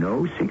made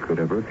no secret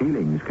of her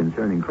feelings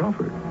concerning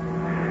Crawford.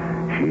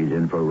 She's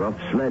in for rough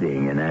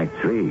sledding in Act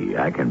 3,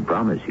 I can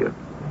promise you.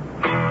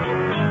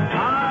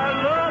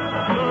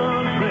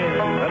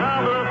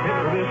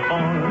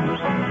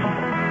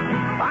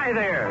 Hi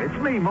there, it's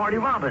me, Marty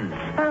Robbins.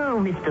 Oh,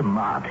 Mr.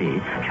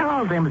 Marty.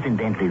 Charles Emerson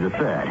Bentley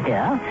III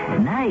here.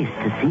 Nice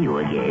to see you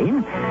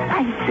again.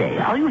 I say,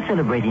 are you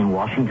celebrating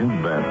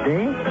Washington's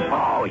birthday?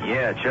 Oh,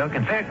 yeah, Chuck.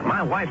 In fact,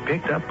 my wife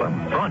picked up a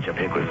bunch of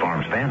Hickory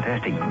Farm's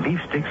fantastic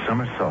beef stick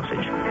summer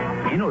sausage.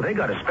 You know, they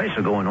got a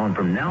special going on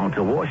from now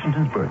till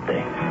Washington's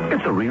birthday.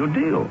 It's a real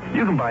deal.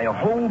 You can buy a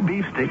whole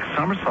beef stick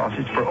summer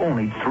sausage for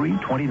only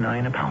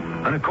 $3.29 a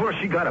pound. And, of course,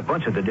 she got a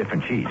bunch of the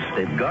different cheese.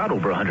 They've got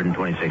over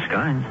 126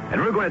 kinds.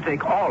 And we're going to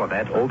take all of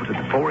that over to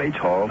the 4-H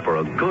Hall for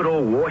a good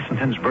old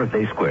Washington's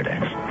birthday square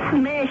dance.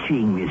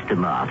 Smashing, Mr.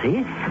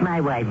 Marty. My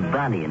wife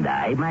Bunny and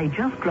I might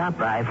just drop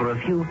by for a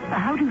few,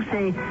 how do you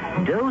say,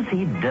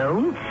 dozy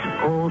don'ts?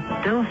 or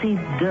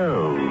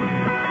do-si-do?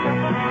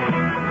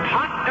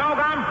 Hot dog,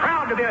 I'm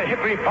proud to be a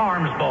Hickory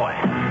Farms boy.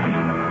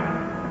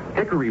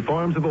 Hickory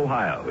Farms of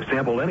Ohio.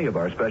 Sample any of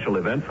our special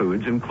event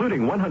foods,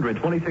 including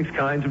 126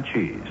 kinds of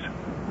cheese.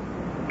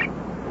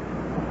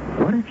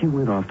 What if you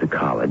went off to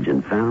college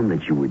and found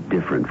that you were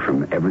different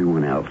from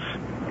everyone else,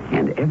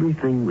 and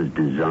everything was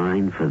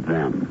designed for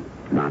them,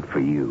 not for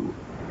you?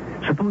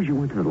 Suppose you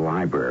went to the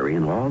library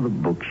and all the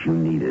books you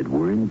needed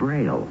were in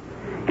Braille,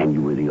 and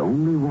you were the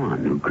only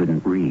one who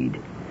couldn't read.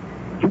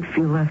 You'd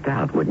feel left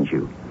out, wouldn't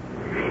you?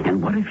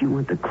 And what if you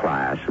went to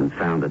class and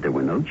found that there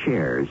were no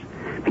chairs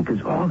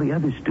because all the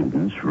other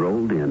students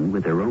rolled in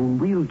with their own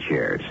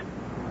wheelchairs?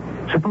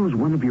 Suppose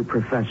one of your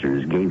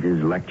professors gave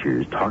his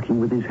lectures talking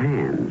with his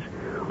hands,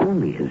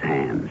 only his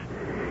hands,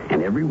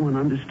 and everyone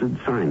understood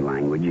sign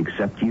language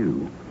except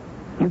you.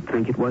 You'd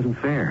think it wasn't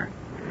fair.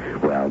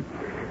 Well,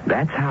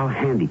 that's how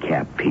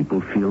handicapped people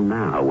feel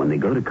now when they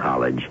go to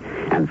college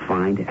and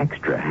find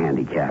extra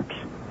handicaps.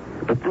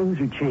 But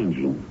things are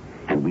changing,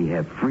 and we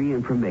have free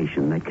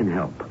information that can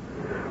help.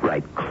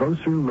 Write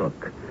Closer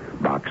Look,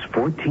 Box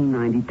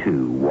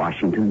 1492,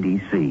 Washington,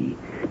 D.C.,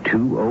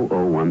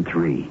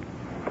 20013.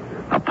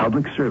 A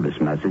public service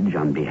message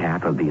on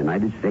behalf of the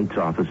United States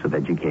Office of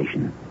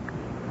Education.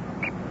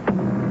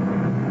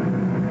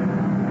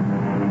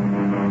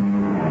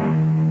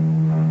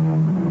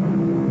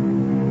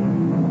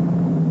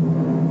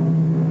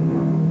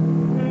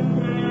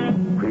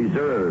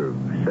 Preserve,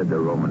 said the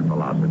Roman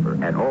philosopher,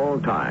 at all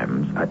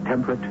times a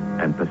temperate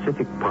and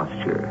pacific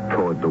posture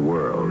toward the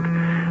world.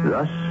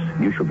 Thus,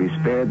 you shall be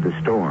spared the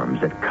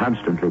storms that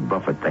constantly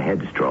buffet the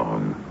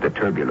headstrong, the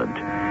turbulent,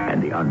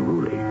 and the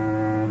unruly.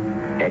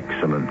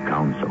 Excellent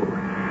counsel.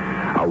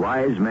 A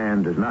wise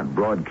man does not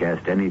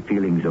broadcast any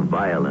feelings of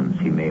violence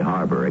he may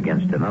harbor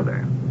against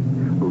another.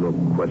 Look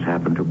what's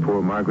happened to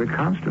poor Margaret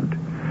Constant.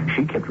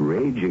 She kept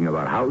raging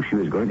about how she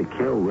was going to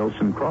kill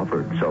Wilson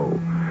Crawford. So,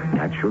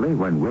 naturally,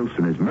 when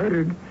Wilson is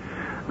murdered,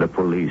 the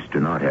police do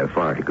not have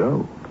far to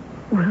go.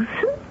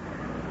 Wilson?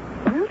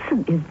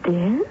 Wilson is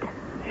dead?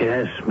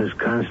 Yes, Miss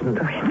Constant.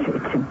 Oh,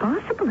 it's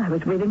impossible. I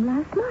was with him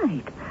last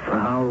night. For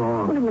how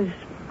long? Well, it was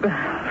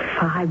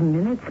 5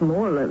 minutes,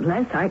 more or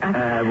less. What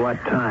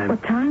time?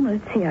 What time?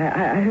 Let's see.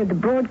 I heard the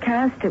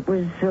broadcast. It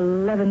was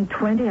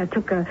 11:20. I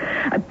took a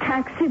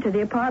taxi to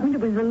the apartment.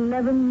 It was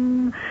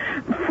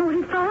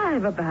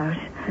 11:45 about.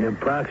 The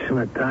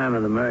approximate time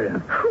of the murder.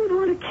 Who would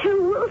want to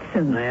kill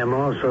Wilson? I am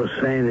also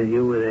saying that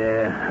you were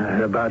there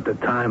at about the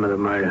time of the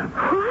murder.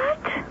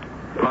 What?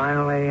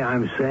 Finally,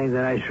 I'm saying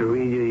that I should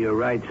read you your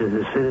rights as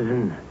a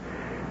citizen,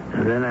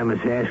 and then I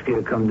must ask you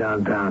to come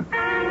downtown.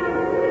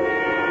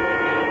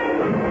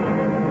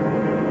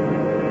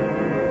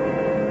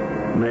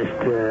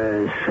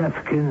 Mr.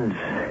 Sefkins,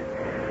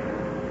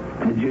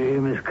 did you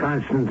hear Miss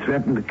Constant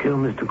threaten to kill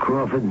Mr.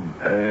 Crawford?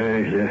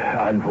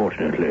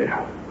 Unfortunately.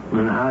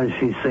 And how did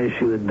she say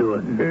she would do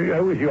it?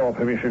 With your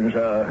permission,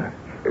 sir.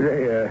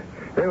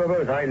 They were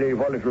both highly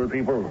volatile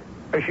people.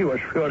 She was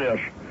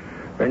furious.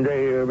 And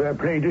they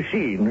played a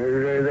scene.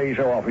 They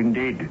so often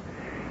did.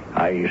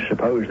 I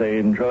suppose they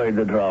enjoyed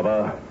the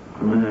drama.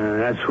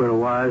 That's what it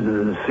was,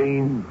 a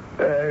scene?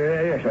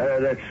 Yes,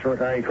 that's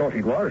what I thought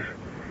it was.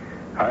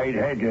 I'd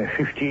had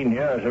 15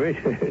 years of it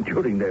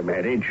during their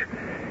marriage.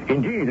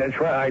 Indeed, that's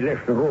why I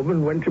left the room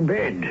and went to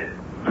bed.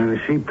 And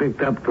she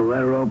picked up the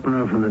letter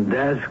opener from the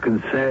desk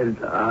and said,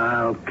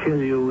 "I'll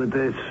kill you with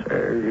this."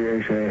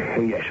 Yes,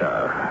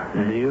 sir.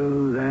 And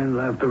you then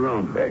left the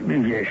room?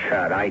 Yes,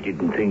 sir. I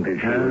didn't think that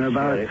she was... And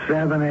about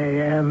 7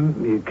 a.m.,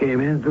 you came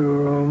into the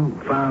room,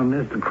 found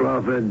Mr.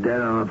 Crawford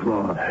dead on the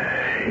floor.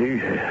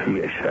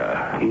 Yes,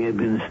 sir. He had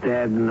been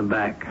stabbed in the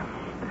back.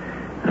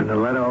 And the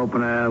letter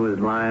opener was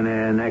lying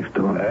there next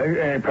to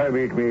him.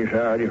 Permit me,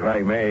 sir, if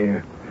I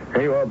may.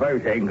 They were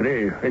both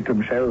angry at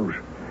themselves.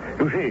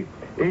 You see,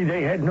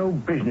 they had no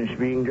business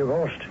being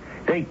divorced.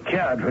 They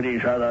cared for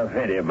each other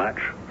very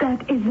much.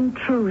 That isn't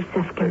true,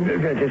 Sefkin.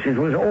 It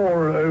was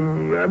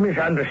all a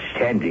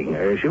misunderstanding.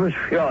 She was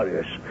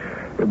furious.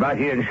 But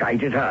he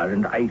incited her,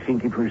 and I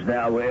think it was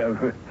their way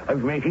of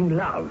making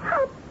love.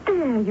 How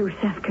dare you,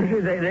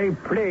 Sefkin? They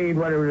played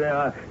one of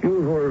their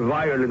usual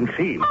violent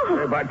scenes.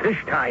 Oh. But this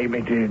time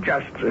it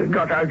just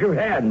got out of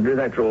hand,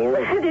 that's all.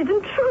 That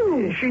isn't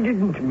true. She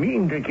didn't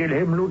mean to kill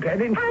him,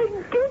 Lieutenant. I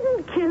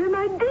didn't kill him.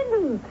 I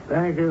didn't.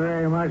 Thank you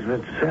very much,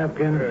 Mr.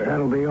 Sefkin.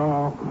 That'll be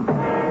all.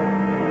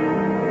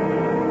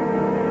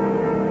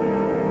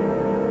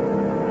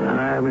 All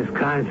right, Miss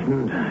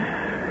Constant,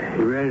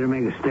 you ready to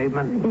make a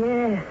statement?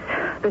 Yes,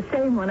 the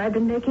same one I've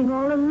been making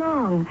all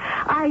along.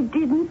 I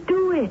didn't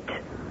do it.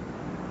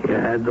 You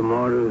had the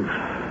motive.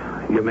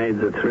 You made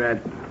the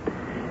threat.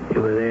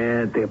 You were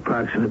there at the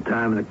approximate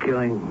time of the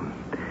killing.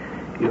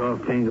 Your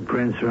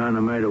fingerprints are on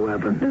the murder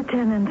weapon.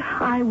 Lieutenant,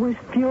 I was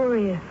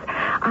furious.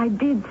 I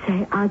did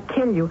say, "I'll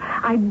kill you."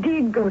 I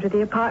did go to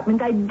the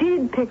apartment. I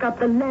did pick up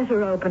the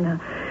letter opener.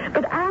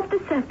 But after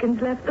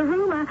Sefkins left the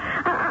room,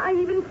 I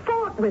even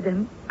fought with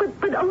him.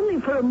 But only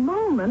for a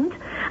moment.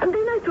 And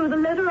then I threw the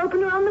letter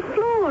opener on the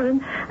floor,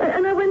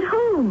 and I went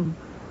home.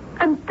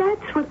 And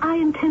that's what I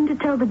intend to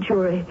tell the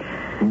jury.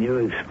 And you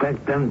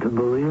expect them to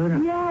believe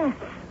it? Yes,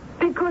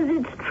 because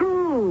it's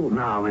true.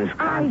 No, Miss I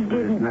Constance.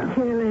 didn't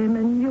kill him,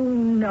 and you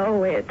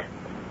know it.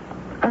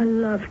 I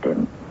loved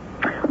him.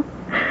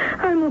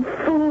 I'm a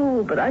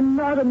fool, but I'm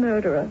not a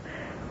murderer.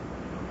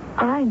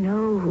 I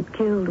know who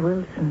killed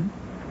Wilson.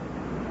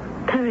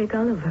 Perry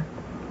Gulliver.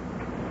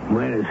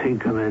 Where does he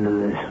come into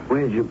this?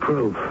 Where's your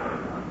proof?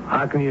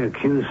 How can you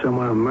accuse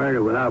someone of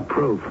murder without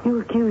proof?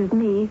 You accused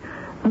me.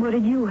 What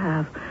did you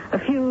have? A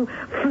few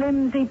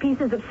flimsy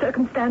pieces of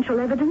circumstantial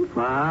evidence?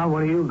 Well, what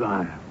do you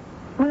got?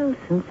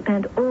 Wilson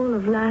spent all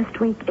of last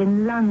week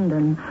in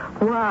London.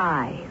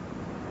 Why?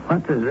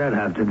 What does that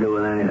have to do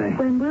with anything?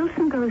 When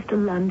Wilson goes to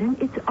London,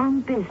 it's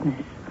on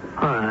business.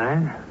 All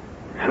right.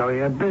 So he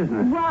had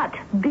business. What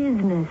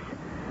business?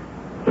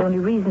 The only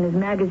reason his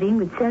magazine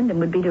would send him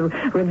would be to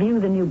review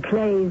the new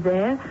plays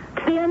there.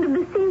 It's the end of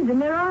the season.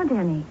 There aren't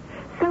any.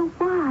 So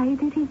why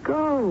did he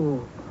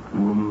go?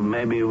 Well,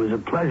 maybe it was a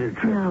pleasure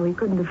trip. No, he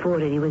couldn't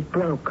afford it. He was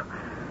broke.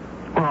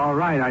 Well, all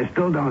right. I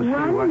still don't see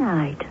One what...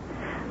 night,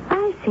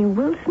 I see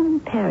Wilson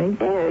and Perry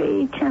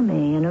very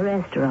chummy in a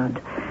restaurant.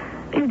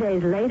 A few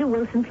days later,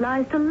 Wilson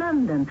flies to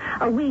London.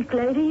 A week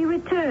later, he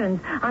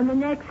returns. On the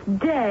next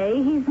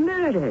day, he's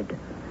murdered.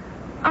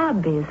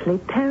 Obviously,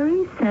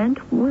 Perry sent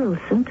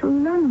Wilson to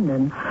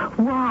London.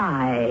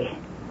 Why?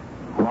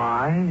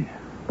 Why?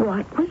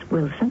 What was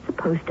Wilson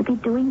supposed to be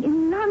doing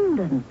in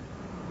London?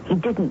 He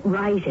didn't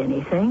write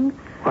anything.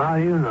 Well,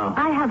 you know.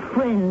 I have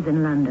friends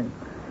in London.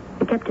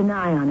 They kept an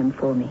eye on him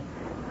for me.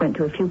 Went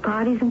to a few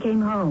parties and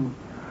came home.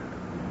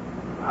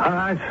 All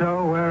right,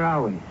 so where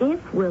are we?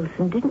 If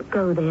Wilson didn't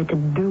go there to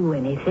do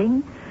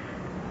anything,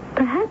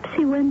 perhaps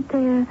he went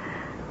there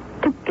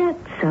to get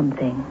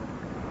something.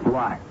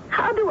 What?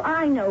 How do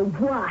I know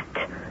what?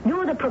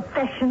 You're the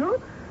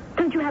professional.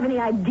 Don't you have any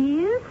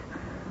ideas?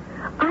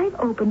 I've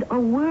opened a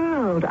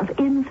world of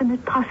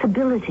infinite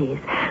possibilities.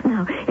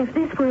 Now, if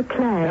this were a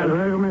play...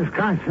 Look, Miss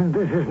Constance,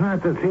 this is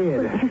not the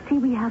theater. Well, you see,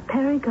 we have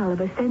Perry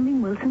Gulliver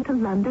sending Wilson to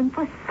London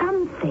for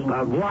something.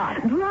 But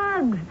what?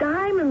 Drugs,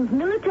 diamonds,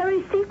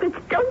 military secrets.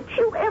 Don't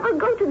you ever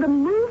go to the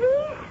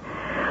movies?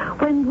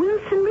 When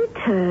Wilson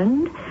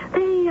returned,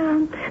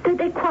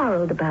 they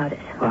quarreled about it.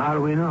 Well, how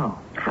do we know?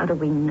 How do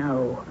we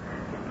know?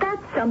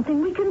 That's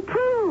something we can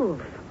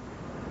prove.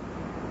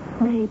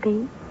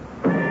 Maybe.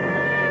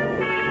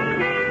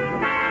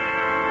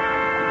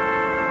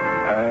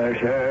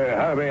 Sir,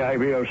 how may I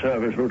be of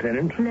service,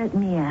 Lieutenant? Let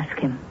me ask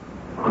him.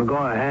 Well, go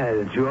ahead.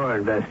 It's your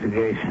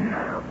investigation.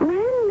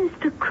 When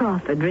Mr.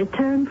 Crawford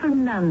returned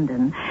from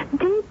London,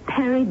 did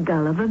Perry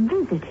Gulliver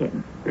visit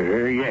him?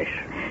 Yes.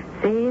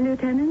 See,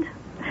 Lieutenant?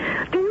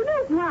 Do you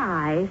know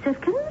why,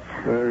 Sifkins?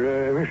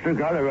 Mr.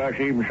 Gulliver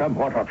seems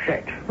somewhat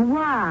upset.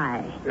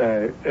 Why?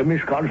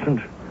 Miss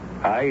Constance,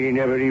 I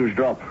never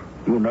eavesdrop.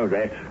 You know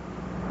that.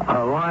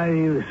 Why do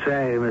you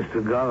say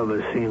Mr.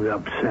 Gulliver seemed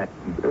upset?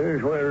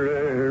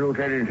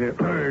 Lieutenant,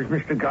 as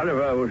Mr.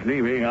 Gulliver was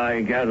leaving,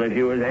 I gathered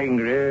he was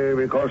angry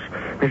because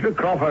Mr.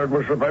 Crawford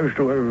was supposed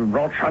to have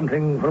brought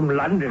something from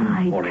London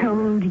for him. I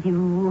told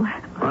you.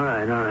 All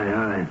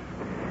right.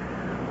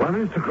 When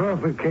Mr.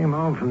 Crawford came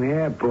home from the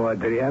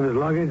airport, did he have his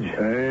luggage?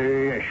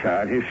 Yes,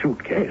 sir, his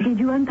suitcase. Did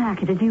you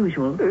unpack it as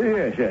usual?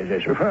 Yes.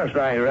 First,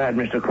 I ran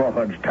Mr.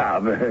 Crawford's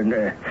tub, and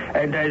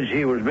as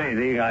he was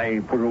bathing, I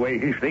put away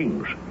his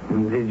things.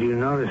 Did you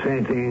notice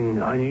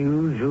anything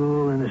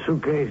unusual in the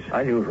suitcase?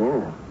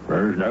 Unusual?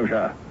 No,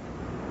 sir.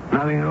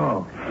 Nothing at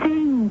all.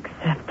 Think,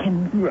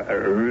 Sifkins.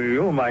 Well,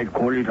 you might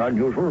call it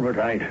unusual, but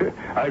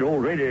I'd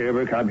already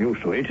become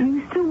used to it.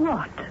 Used to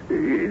what?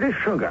 The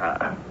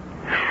sugar.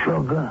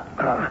 Sugar?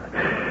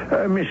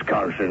 Miss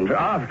Constance,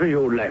 after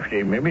you left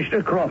him,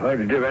 Mr.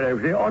 Crawford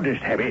developed the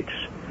oddest habits.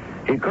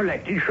 He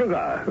collected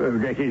sugar.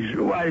 That is,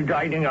 while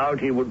dining out,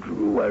 he would,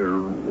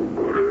 loot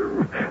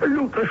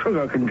the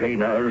sugar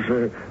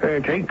containers,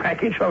 take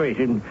packets of it,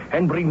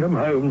 and bring them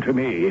home to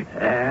me.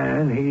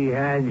 And he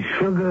had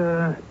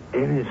sugar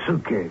in his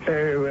suitcase?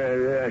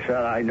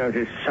 Sir, I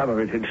noticed some of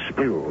it had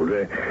spilled.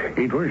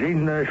 It was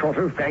in a sort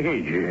of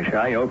package.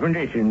 I opened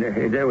it, and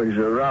there was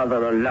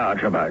rather a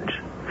large amount.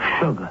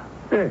 Sugar?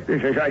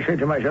 Yes, I said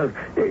to myself,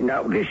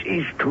 now, this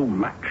is too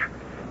much.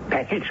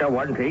 Packets are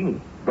one thing,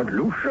 but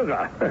loose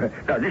sugar.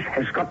 Now, this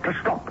has got to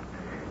stop.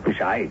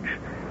 Besides,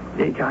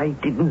 I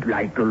didn't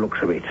like the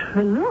looks of it.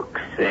 The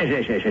looks?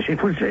 Yes.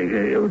 It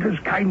was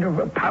kind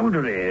of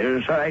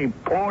powdery, so I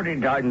poured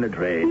it down the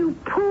drain. You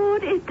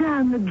poured it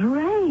down the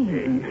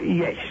drain?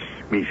 Yes,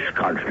 Miss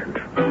Constance.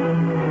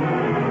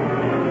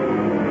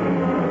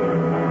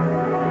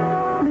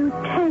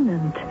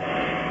 Lieutenant,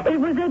 it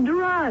was a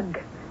drug.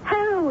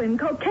 Heroin,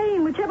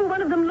 cocaine, whichever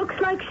one of them looks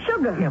like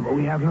sugar. Yeah, but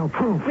we have no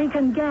proof. We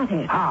can get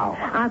it. How?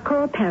 I'll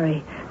call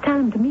Perry. Tell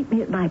him to meet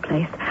me at my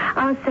place.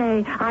 I'll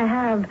say I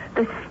have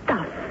the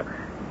stuff.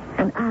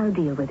 And I'll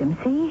deal with him,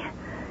 see?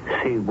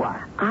 See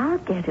what? I'll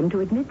get him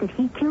to admit that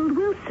he killed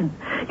Wilson.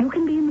 You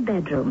can be in the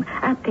bedroom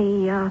at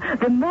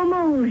the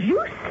moment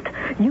juste.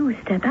 You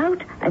step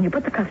out and you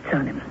put the cuffs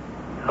on him.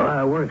 Well,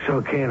 it works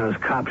okay in those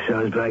cop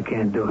shows, but I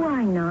can't do it.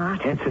 Why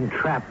not? It's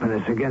entrapment.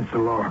 It's against the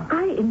law.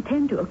 I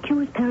intend to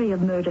accuse Perry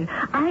of murder.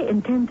 I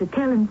intend to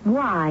tell him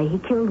why he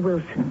killed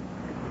Wilson.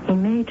 He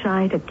may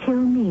try to kill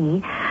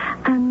me,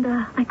 and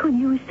I could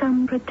use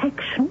some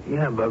protection.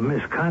 Yeah, but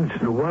Miss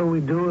Constant, what do we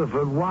do if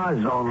it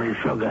was only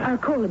sugar? I'll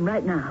call him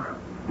right now.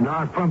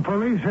 Not from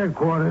police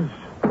headquarters.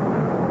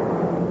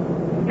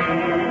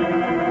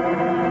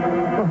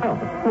 Well,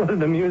 what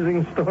an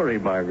amusing story,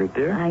 Margaret,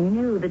 dear. I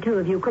knew the two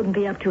of you couldn't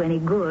be up to any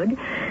good,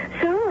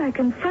 so I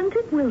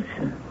confronted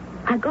Wilson.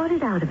 I got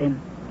it out of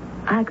him.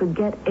 I could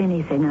get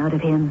anything out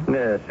of him.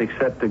 Yes,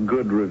 except a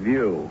good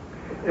review,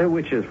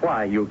 which is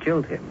why you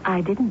killed him.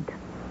 I didn't.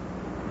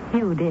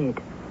 You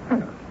did.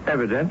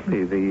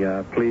 Evidently,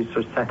 the police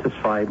are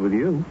satisfied with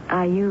you.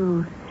 Are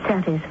you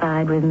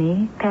satisfied with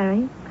me,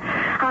 Perry?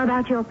 How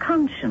about your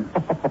conscience?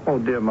 Oh,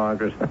 dear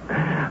Margaret,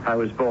 I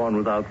was born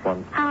without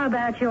one. How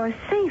about your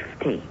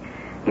safety?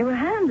 You were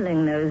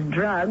handling those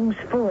drugs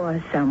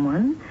for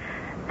someone.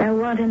 There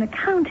want an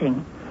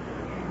accounting.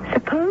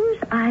 Suppose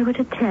I were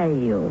to tell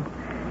you,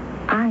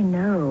 I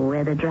know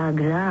where the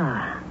drugs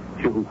are.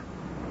 You?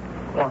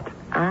 What?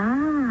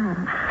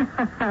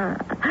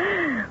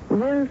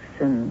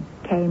 Wilson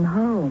came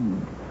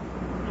home.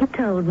 He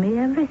told me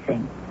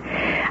everything.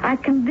 I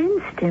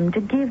convinced him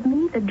to give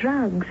me the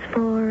drugs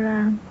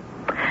for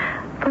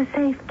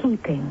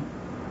safekeeping.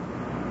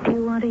 Do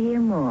you want to hear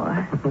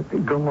more?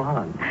 Go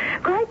on.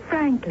 Quite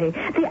frankly,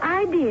 the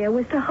idea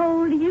was to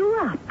hold you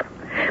up.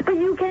 But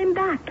you came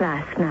back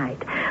last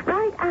night.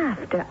 Right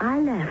after I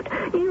left,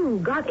 you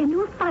got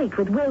into a fight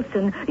with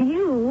Wilson.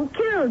 You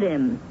killed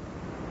him.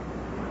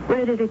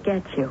 Where did it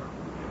get you?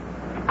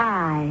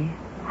 I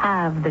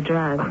have the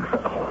drugs.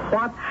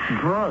 What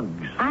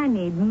drugs? I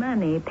need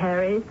money,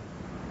 Perry.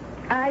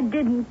 I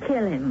didn't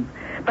kill him,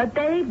 but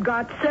they've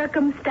got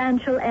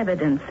circumstantial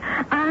evidence.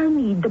 I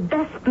need the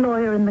best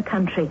lawyer in the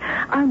country.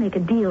 I'll make a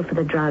deal for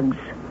the drugs,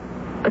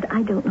 but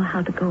I don't know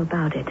how to go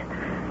about it.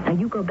 Now,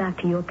 you go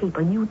back to your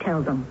people. You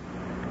tell them.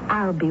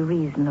 I'll be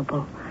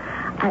reasonable.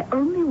 I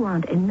only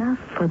want enough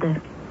for the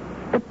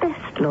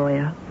best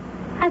lawyer.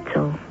 That's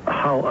all.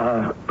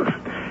 How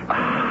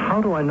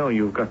do I know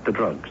you've got the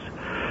drugs?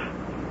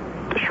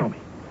 Show me.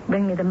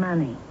 Bring me the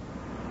money.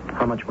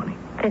 How much money?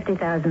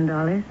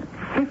 $50,000.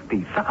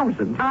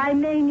 50,000? I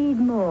may need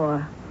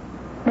more.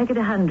 Make it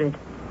 100.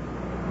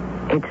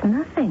 It's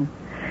nothing.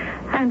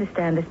 I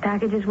understand this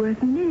package is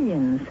worth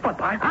millions.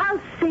 But I'll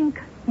sink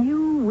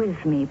you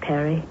with me,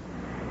 Perry.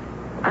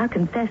 I'll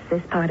confess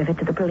this part of it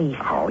to the police.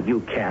 Oh,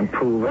 you can't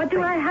prove it. What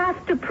do I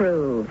have to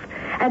prove?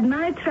 At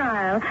my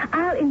trial,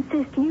 I'll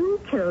insist you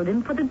killed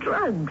him for the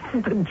drugs.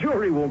 The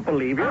jury won't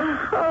believe you.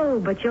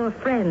 Oh, but your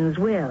friends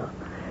will.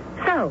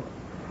 So,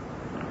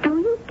 do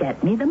you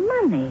get me the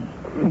money?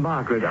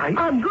 Margaret,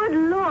 A good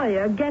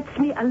lawyer gets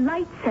me a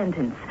light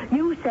sentence.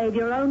 You save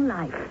your own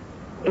life.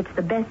 It's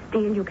the best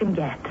deal you can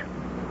get.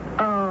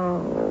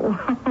 Oh,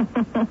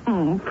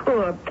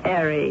 poor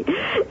Perry.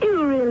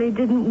 You really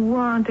didn't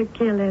want to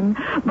kill him,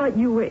 but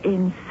you were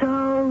in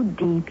so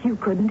deep you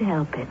couldn't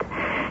help it.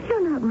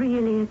 You're not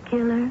really a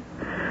killer.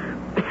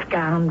 A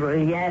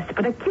scoundrel, yes,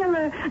 but a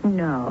killer,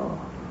 no.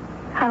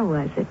 How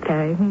was it,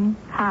 Perry?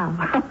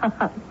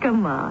 How?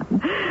 Come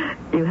on.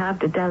 You have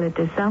to tell it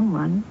to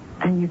someone,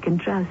 and you can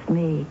trust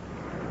me.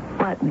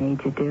 What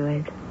made you do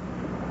it?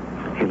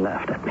 He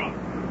laughed at me.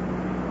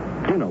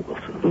 You know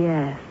Wilson.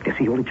 Yes. Guess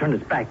he only turned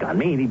his back on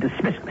me and he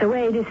dismissed me. The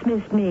way he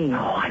dismissed me. Oh,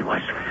 I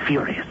was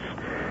furious.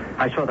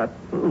 I saw that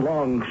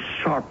long,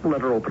 sharp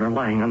letter opener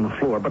lying on the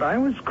floor, but I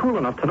was cool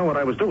enough to know what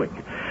I was doing.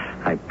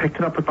 I picked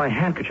it up with my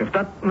handkerchief,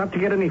 not to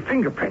get any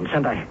fingerprints,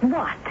 and I...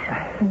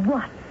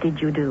 What did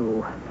you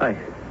do? I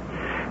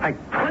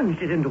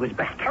plunged it into his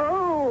back.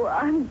 Oh,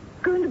 I'm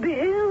going to be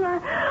ill.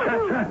 Catch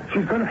her.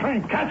 She's going to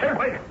faint. Catch her.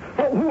 Wait.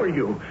 Oh, who are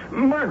you?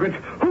 Margaret,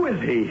 who is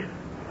he?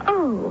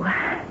 Oh,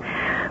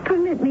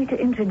 permit me to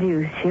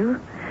introduce you.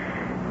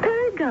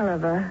 Perry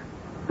Gulliver,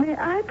 may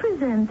I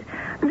present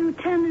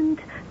Lieutenant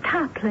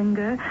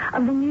Toplinger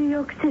of the New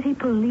York City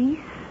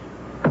Police?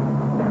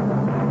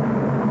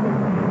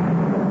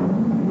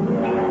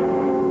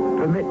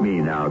 Permit me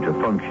now to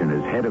function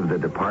as head of the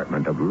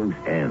Department of Loose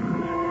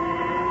Ends.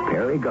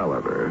 Perry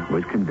Gulliver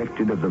was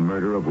convicted of the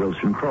murder of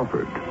Wilson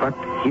Crawford, but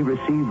he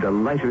received a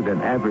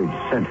lighter-than-average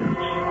sentence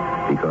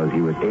because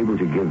he was able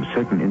to give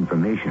certain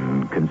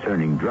information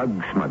concerning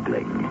drug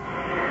smuggling.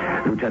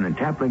 Lieutenant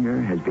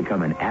Toplinger has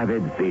become an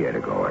avid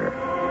theatergoer,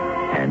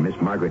 and Miss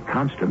Margaret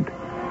Constant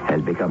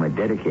has become a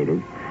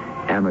dedicated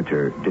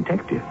amateur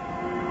detective.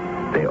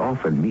 They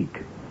often meet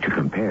to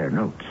compare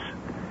notes.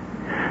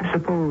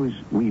 Suppose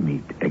we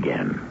meet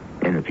again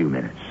in a few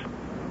minutes.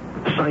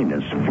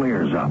 Sinus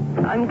flares up.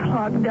 I'm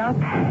clogged up,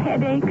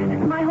 headaches,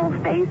 my whole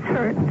face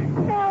hurts.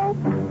 Help!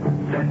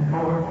 Send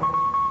for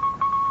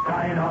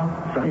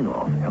Sign-Off.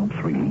 Sign-Off helps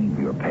relieve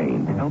your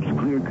pain, helps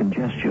clear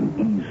congestion,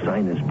 ease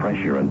sinus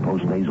pressure, and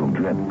postnasal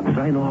drip.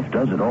 Sign-Off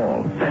does it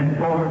all. Send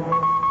for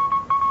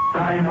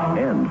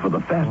And for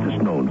the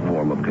fastest known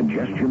form of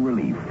congestion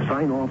relief,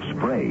 Sign-Off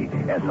Spray,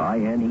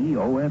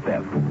 SINEOFF.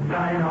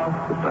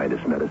 Sign-Off. The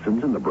sinus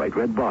medicines in the bright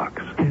red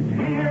box.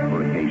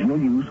 For occasional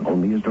use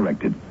only as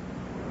directed.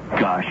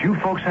 Gosh, you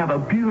folks have a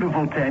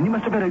beautiful tan. You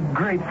must have had a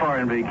great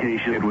foreign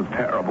vacation. It was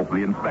terrible.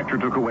 The inspector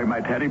took away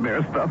my teddy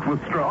bear stuffed with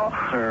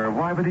straw. Sir,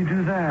 why would he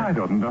do that? I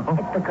don't know.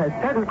 It's because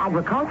certain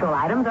agricultural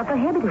items are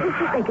prohibited.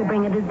 They could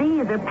bring a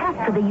disease or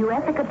pest to the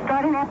U.S. that could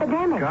start an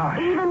epidemic. Gosh.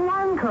 Even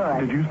one could.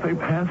 Did you say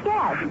pest?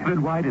 Yes.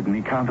 Then why didn't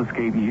he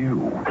confiscate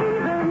you?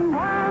 Even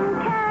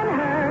one can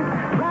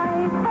hurt.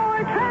 Right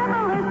for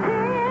traveler's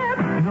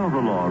tips. You know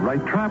the law,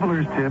 right?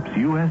 Traveler's Tips,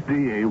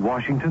 USDA,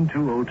 Washington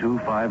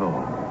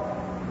 20250.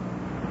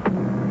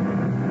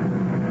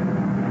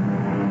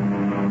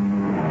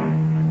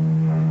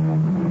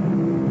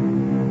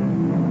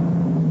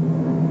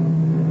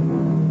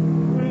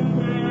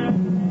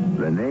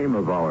 The name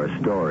of our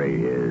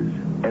story is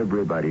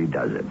Everybody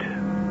Does It.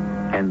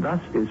 And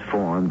thus is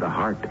formed the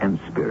heart and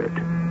spirit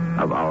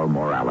of our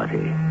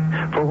morality.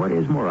 For what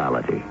is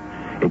morality?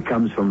 It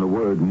comes from the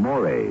word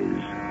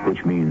mores,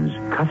 which means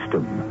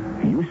custom,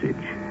 usage.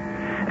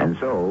 And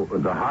so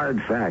the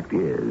hard fact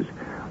is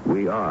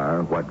we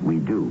are what we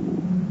do.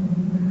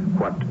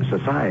 What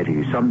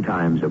society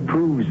sometimes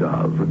approves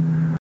of.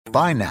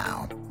 By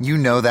now, you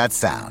know that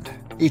sound.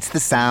 It's the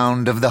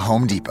sound of the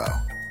Home Depot.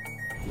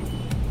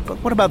 But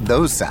what about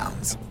those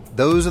sounds?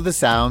 Those are the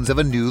sounds of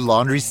a new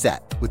laundry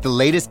set with the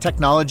latest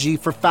technology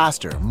for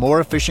faster, more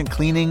efficient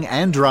cleaning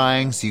and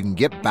drying so you can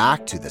get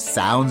back to the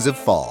sounds of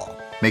fall.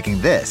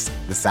 Making this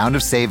the sound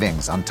of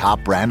savings on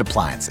top brand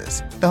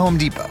appliances. The Home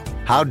Depot.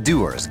 How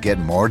doers get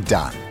more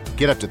done.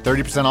 Get up to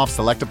 30% off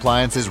select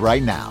appliances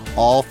right now.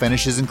 All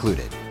finishes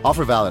included.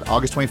 Offer valid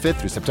August 25th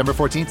through September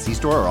 14th. See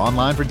store or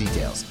online for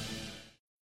details.